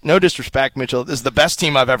say this, no disrespect, Mitchell, this is the best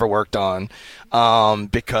team I've ever worked on,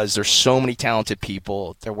 because there's so many talented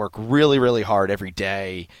people that work really, really hard every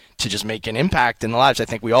day to just make an impact in the lives. I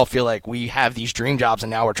think we all feel like we have these dream jobs,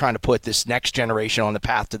 and now we're trying to put this next generation on the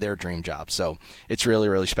path to their dream jobs. So it's really,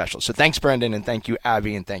 really special. So thanks, Brendan, and thank you,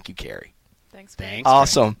 Abby, and thank you, Carrie. Thanks.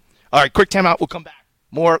 Awesome. All right, quick timeout. We'll come back.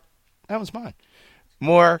 That was mine.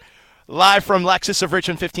 More live from Lexus of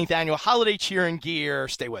Richmond 15th Annual Holiday Cheer and Gear.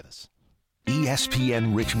 Stay with us.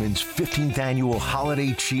 ESPN Richmond's 15th Annual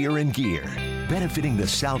Holiday Cheer and Gear, benefiting the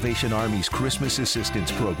Salvation Army's Christmas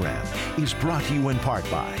Assistance Program, is brought to you in part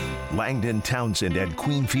by Langdon Townsend and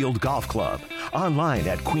Queenfield Golf Club, online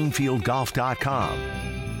at queenfieldgolf.com.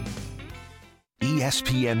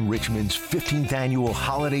 ESPN Richmond's 15th Annual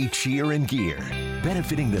Holiday Cheer and Gear,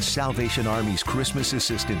 benefiting the Salvation Army's Christmas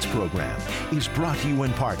Assistance Program, is brought to you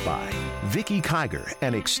in part by Vicky Kiger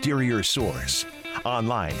and Exterior Source,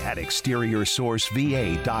 online at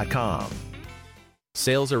exteriorsourceva.com.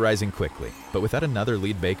 Sales are rising quickly, but without another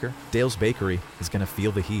lead baker, Dale's Bakery is going to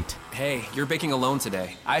feel the heat. Hey, you're baking alone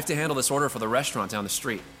today. I have to handle this order for the restaurant down the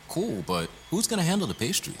street. Cool, but who's going to handle the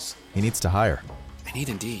pastries? He needs to hire. I need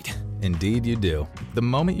Indeed. Indeed you do. The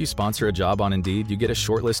moment you sponsor a job on Indeed, you get a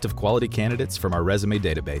short list of quality candidates from our resume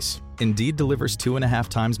database. Indeed delivers 2.5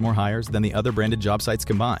 times more hires than the other branded job sites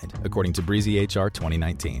combined, according to Breezy HR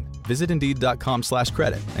 2019. Visit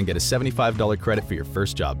Indeed.com/credit and get a $75 credit for your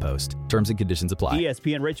first job post. Terms and conditions apply.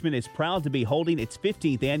 ESPN Richmond is proud to be holding its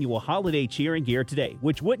 15th annual holiday cheer and gear today,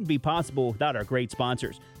 which wouldn't be possible without our great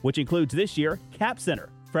sponsors, which includes this year, Cap Center.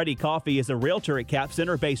 Freddie Coffee is a realtor at Cap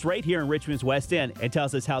Center based right here in Richmond's West End and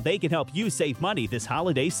tells us how they can help you save money this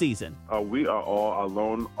holiday season. We are all our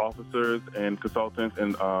loan officers and consultants,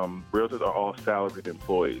 and realtors are all salaried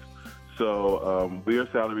employees. So we are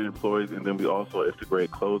salaried employees, and then we also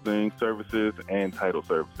integrate closing services and title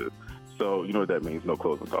services. So you know what that means, no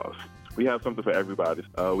closing costs. We have something for everybody.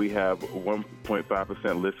 We have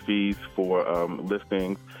 1.5% list fees for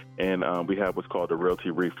listings, and we have what's called a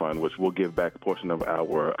realty refund, which will give back a portion of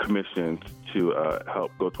our commissions to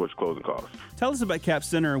help go towards closing costs. Tell us about Cap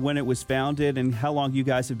Center and when it was founded and how long you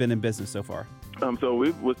guys have been in business so far. So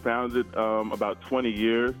we was founded about 20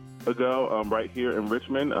 years ago right here in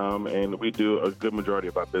Richmond, and we do a good majority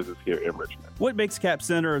of our business here in Richmond. What makes Cap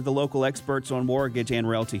Center the local experts on mortgage and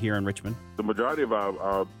realty here in Richmond? The majority of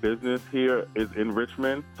our business here is in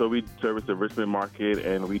Richmond, so we service the Richmond market,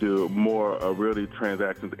 and we do more realty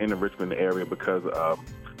transactions in the Richmond area because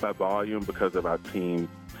by volume, because of our team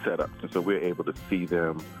setups, and so we're able to see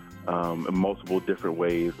them in multiple different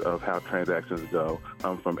ways of how transactions go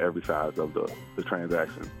from every size of the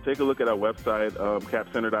transaction. Take a look at our website,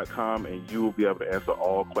 capcenter.com, and you will be able to answer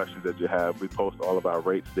all questions that you have. We post all of our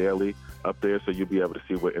rates daily up there, so you'll be able to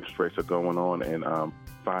see what interest rates are going on and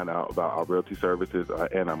find out about our realty services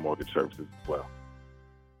and our mortgage services as well.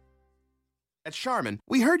 At Charmin,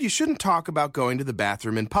 we heard you shouldn't talk about going to the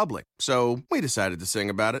bathroom in public, so we decided to sing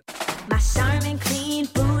about it. My Charmin clean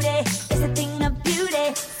booty is a thing of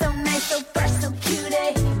beauty. So nice, so fresh, so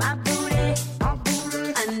cutie. My booty,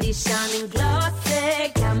 undies shining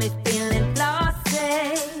glossy, got me feeling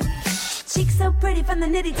flossy. Cheeks so pretty from the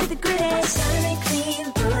nitty to the gritty. My Charmin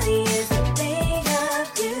clean booty is a thing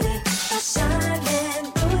of beauty. My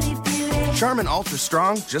Charmin booty beauty. Charmin Ultra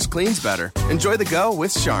Strong just cleans better. Enjoy the go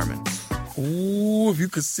with Charmin. Ooh, if you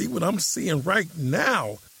could see what I'm seeing right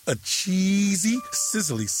now. A cheesy,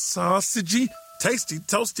 sizzly, sausagey, tasty,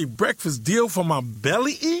 toasty breakfast deal for my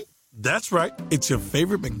belly. That's right. It's your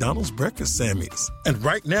favorite McDonald's breakfast Sammys. And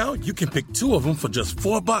right now, you can pick 2 of them for just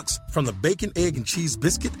 $4 from the bacon, egg, and cheese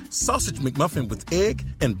biscuit, sausage McMuffin with egg,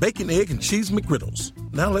 and bacon, egg, and cheese McGriddles.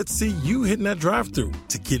 Now let's see you hitting that drive-thru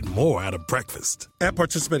to get more out of breakfast. At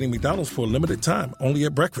participating McDonald's for a limited time, only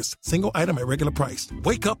at breakfast. Single item at regular price.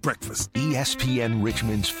 Wake up breakfast. ESPN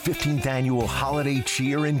Richmond's 15th annual holiday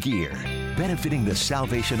cheer and gear, benefiting the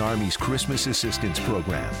Salvation Army's Christmas Assistance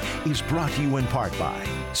Program, is brought to you in part by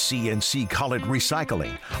CNC Collet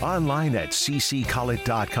Recycling, online at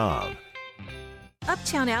cccollet.com.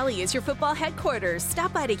 Uptown Alley is your football headquarters.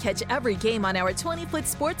 Stop by to catch every game on our 20-foot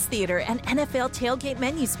sports theater and NFL tailgate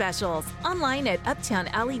menu specials. Online at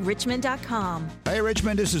uptownalleyrichmond.com. Hey,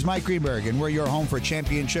 Richmond, this is Mike Greenberg, and we're your home for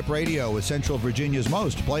championship radio with Central Virginia's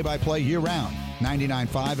most play-by-play year-round.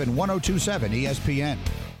 99.5 and 102.7 ESPN.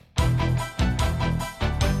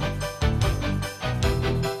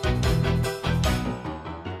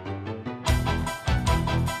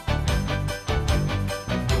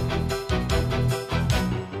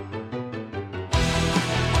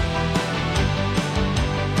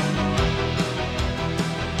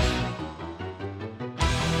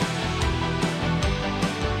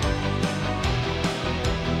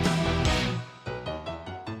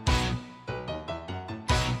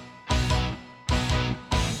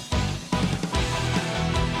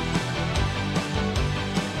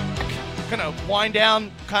 Wind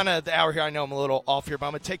down kind of the hour here. I know I'm a little off here, but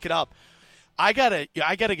I'm going to take it up. I gotta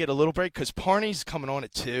get a little break because Parney's coming on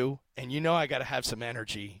at 2, and I got to have some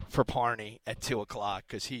energy for Parney at 2 o'clock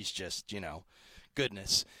because he's just,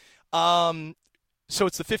 goodness. So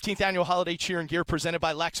it's the 15th annual holiday cheer and gear presented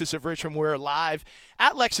by Lexus of Richmond. We're live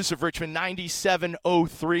at Lexus of Richmond,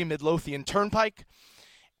 9703 Midlothian Turnpike,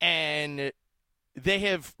 and they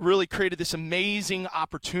have really created this amazing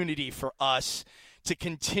opportunity for us to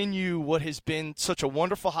continue what has been such a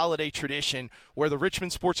wonderful holiday tradition where the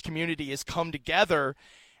Richmond sports community has come together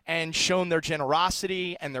and shown their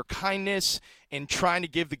generosity and their kindness in trying to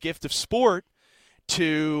give the gift of sport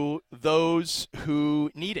to those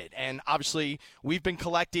who need it. And obviously, we've been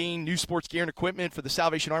collecting new sports gear and equipment for the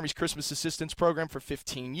Salvation Army's Christmas Assistance Program for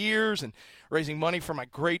 15 years and raising money for my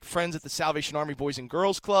great friends at the Salvation Army Boys and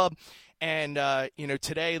Girls Club. And,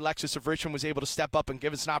 today Lexus of Richmond was able to step up and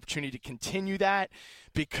give us an opportunity to continue that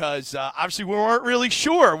because obviously we weren't really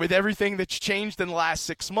sure with everything that's changed in the last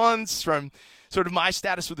 6 months from sort of my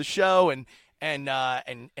status with the show and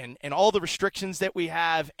all the restrictions that we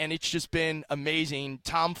have, and it's just been amazing.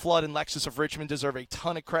 Tom Flood and Lexus of Richmond deserve a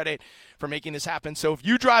ton of credit for making this happen. So if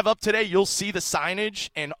you drive up today, you'll see the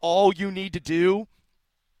signage, and all you need to do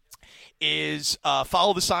is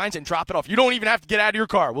follow the signs and drop it off. You don't even have to get out of your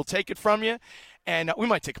car. We'll take it from you, and we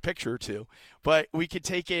might take a picture or two, but we could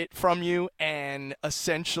take it from you, and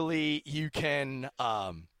essentially you can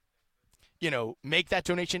make that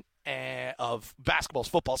donation of basketballs,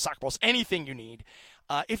 footballs, soccer balls, anything you need.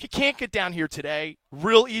 If you can't get down here today,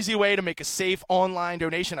 real easy way to make a safe online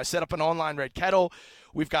donation. I set up an online red kettle.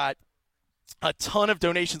 We've got a ton of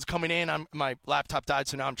donations coming in. My laptop died,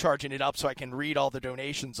 so now I'm charging it up so I can read all the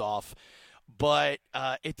donations off. But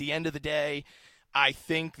at the end of the day, I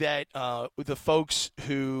think that the folks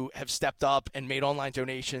who have stepped up and made online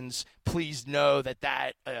donations, please know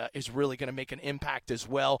that is really going to make an impact as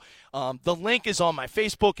well. The link is on my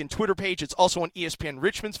Facebook and Twitter page. It's also on ESPN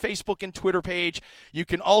Richmond's Facebook and Twitter page. You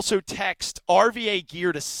can also text RVA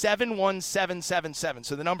Gear to 71777.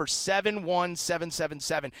 So the number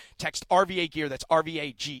 71777. Text RVA Gear. That's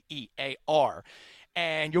RVAGEAR.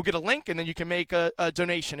 And you'll get a link, and then you can make a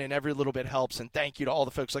donation, and every little bit helps. And thank you to all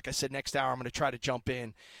the folks. Like I said, next hour I'm going to try to jump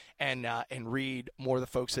in and read more of the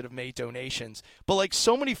folks that have made donations. But like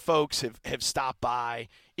so many folks have stopped by.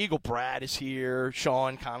 Eagle Brad is here.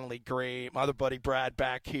 Sean Connolly, great. My other buddy Brad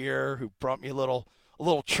back here, who brought me a little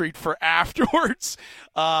treat for afterwards,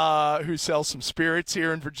 who sells some spirits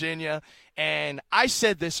here in Virginia. And I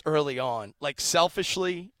said this early on, like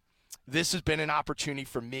selfishly, this has been an opportunity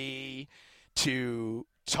for me to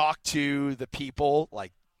talk to the people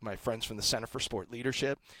like my friends from the Center for Sport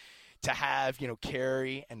Leadership, to have,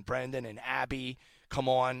 Carrie and Brendan and Abby come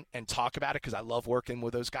on and talk about it because I love working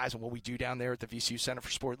with those guys and what we do down there at the VCU Center for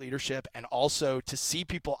Sport Leadership, and also to see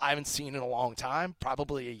people I haven't seen in a long time,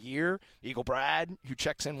 probably a year, Eagle Brad, who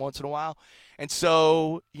checks in once in a while. And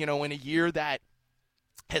so, in a year that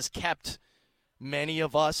has kept many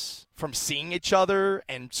of us from seeing each other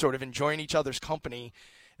and sort of enjoying each other's company,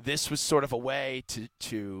 this was sort of a way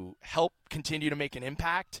to help continue to make an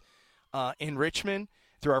impact in Richmond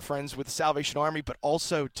through our friends with the Salvation Army, but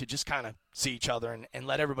also to just kind of see each other and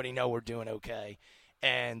let everybody know we're doing okay.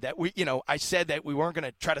 And that I said that we weren't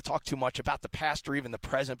going to try to talk too much about the past or even the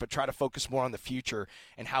present, but try to focus more on the future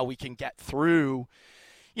and how we can get through,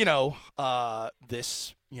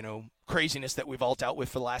 this, craziness that we've all dealt with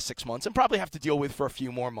for the last 6 months and probably have to deal with for a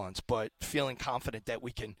few more months, but feeling confident that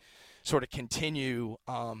we can sort of continue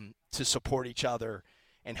to support each other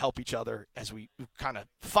and help each other as we kind of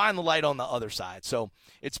find the light on the other side. So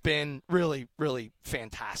it's been really, really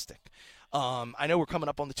fantastic. I know we're coming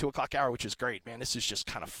up on the 2 o'clock hour, which is great, man. This is just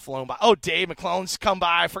kind of flown by. Oh, Dave McClellan's come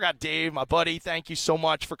by. I forgot Dave, my buddy. Thank you so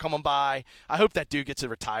much for coming by. I hope that dude gets to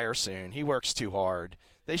retire soon. He works too hard.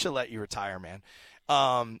 They should let you retire, man.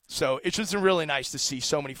 So it's just really nice to see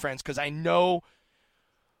so many friends because I know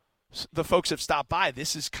the folks have stopped by.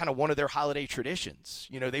 This is kind of one of their holiday traditions.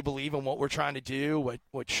 They believe in what we're trying to do,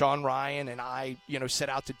 what Sean Ryan and I, set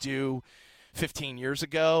out to do 15 years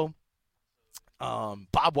ago.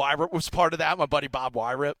 Bob Wyrett was part of that, my buddy Bob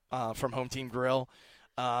Wyrett from Home Team Grill,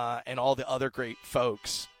 and all the other great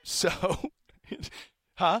folks. So,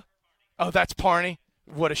 huh? Oh, that's Parney.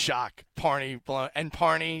 What a shock. Parney,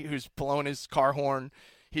 who's blowing his car horn,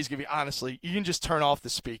 he's going to be, honestly, you can just turn off the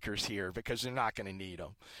speakers here because you're not going to need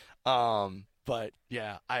them. But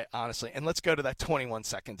yeah, I honestly, and let's go to that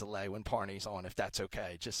 21-second delay when Parney's on, if that's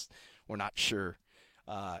okay. Just, we're not sure.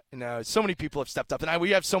 So many people have stepped up, and we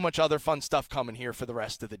have so much other fun stuff coming here for the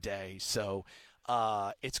rest of the day. So,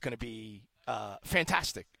 it's going to be,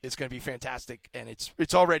 fantastic. It's going to be fantastic. And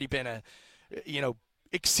it's already been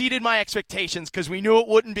exceeded my expectations because we knew it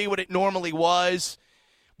wouldn't be what it normally was,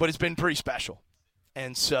 but it's been pretty special.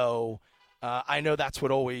 And so, I know that's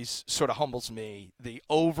what always sort of humbles me, the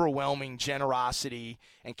overwhelming generosity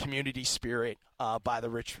and community spirit by the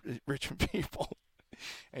Richmond people.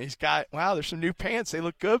 And he's got, wow, there's some new pants. They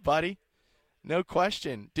look good, buddy. No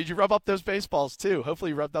question. Did you rub up those baseballs, too? Hopefully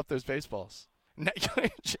you rubbed up those baseballs.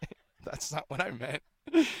 That's not what I meant.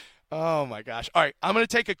 Oh, my gosh. All right, I'm going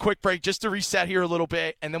to take a quick break just to reset here a little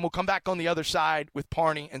bit, and then we'll come back on the other side with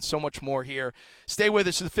Parney and so much more here. Stay with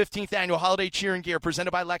us for the 15th Annual Holiday Cheer and Gear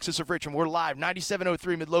presented by Lexus of Richmond. We're live,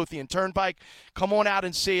 9703 Midlothian Turnpike. Come on out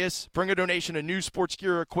and see us. Bring a donation of new sports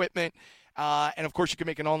gear equipment. And, of course, you can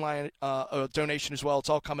make an online donation as well. It's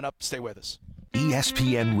all coming up. Stay with us.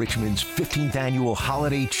 ESPN Richmond's 15th Annual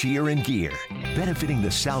Holiday Cheer and Gear, benefiting the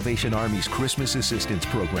Salvation Army's Christmas Assistance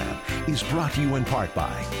Program, is brought to you in part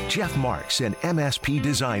by Jeff Marks and MSP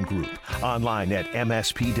Design Group. Online at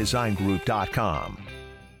mspdesigngroup.com.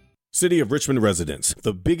 City of Richmond residents,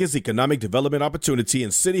 the biggest economic development opportunity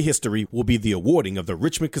in city history will be the awarding of the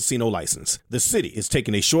Richmond Casino license. The city is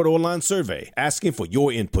taking a short online survey asking for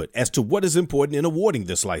your input as to what is important in awarding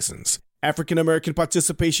this license. African American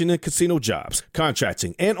participation in casino jobs,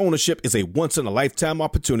 contracting, and ownership is a once-in-a-lifetime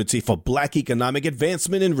opportunity for Black economic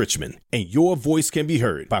advancement in Richmond, and your voice can be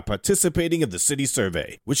heard by participating in the city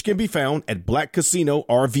survey, which can be found at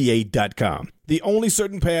blackcasinorva.com. The only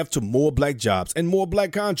certain path to more Black jobs and more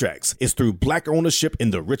Black contracts is through Black ownership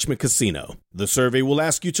in the Richmond Casino. The survey will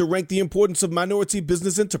ask you to rank the importance of minority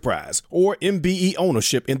business enterprise, or MBE,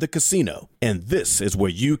 ownership in the casino. And this is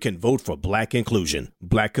where you can vote for Black inclusion.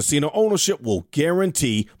 Black casino ownership will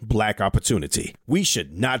guarantee Black opportunity. We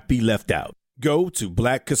should not be left out. Go to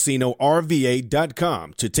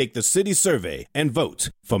blackcasinorva.com to take the city survey and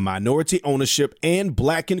vote for minority ownership and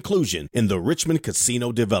Black inclusion in the Richmond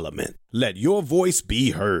casino development. Let your voice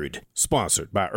be heard. Sponsored by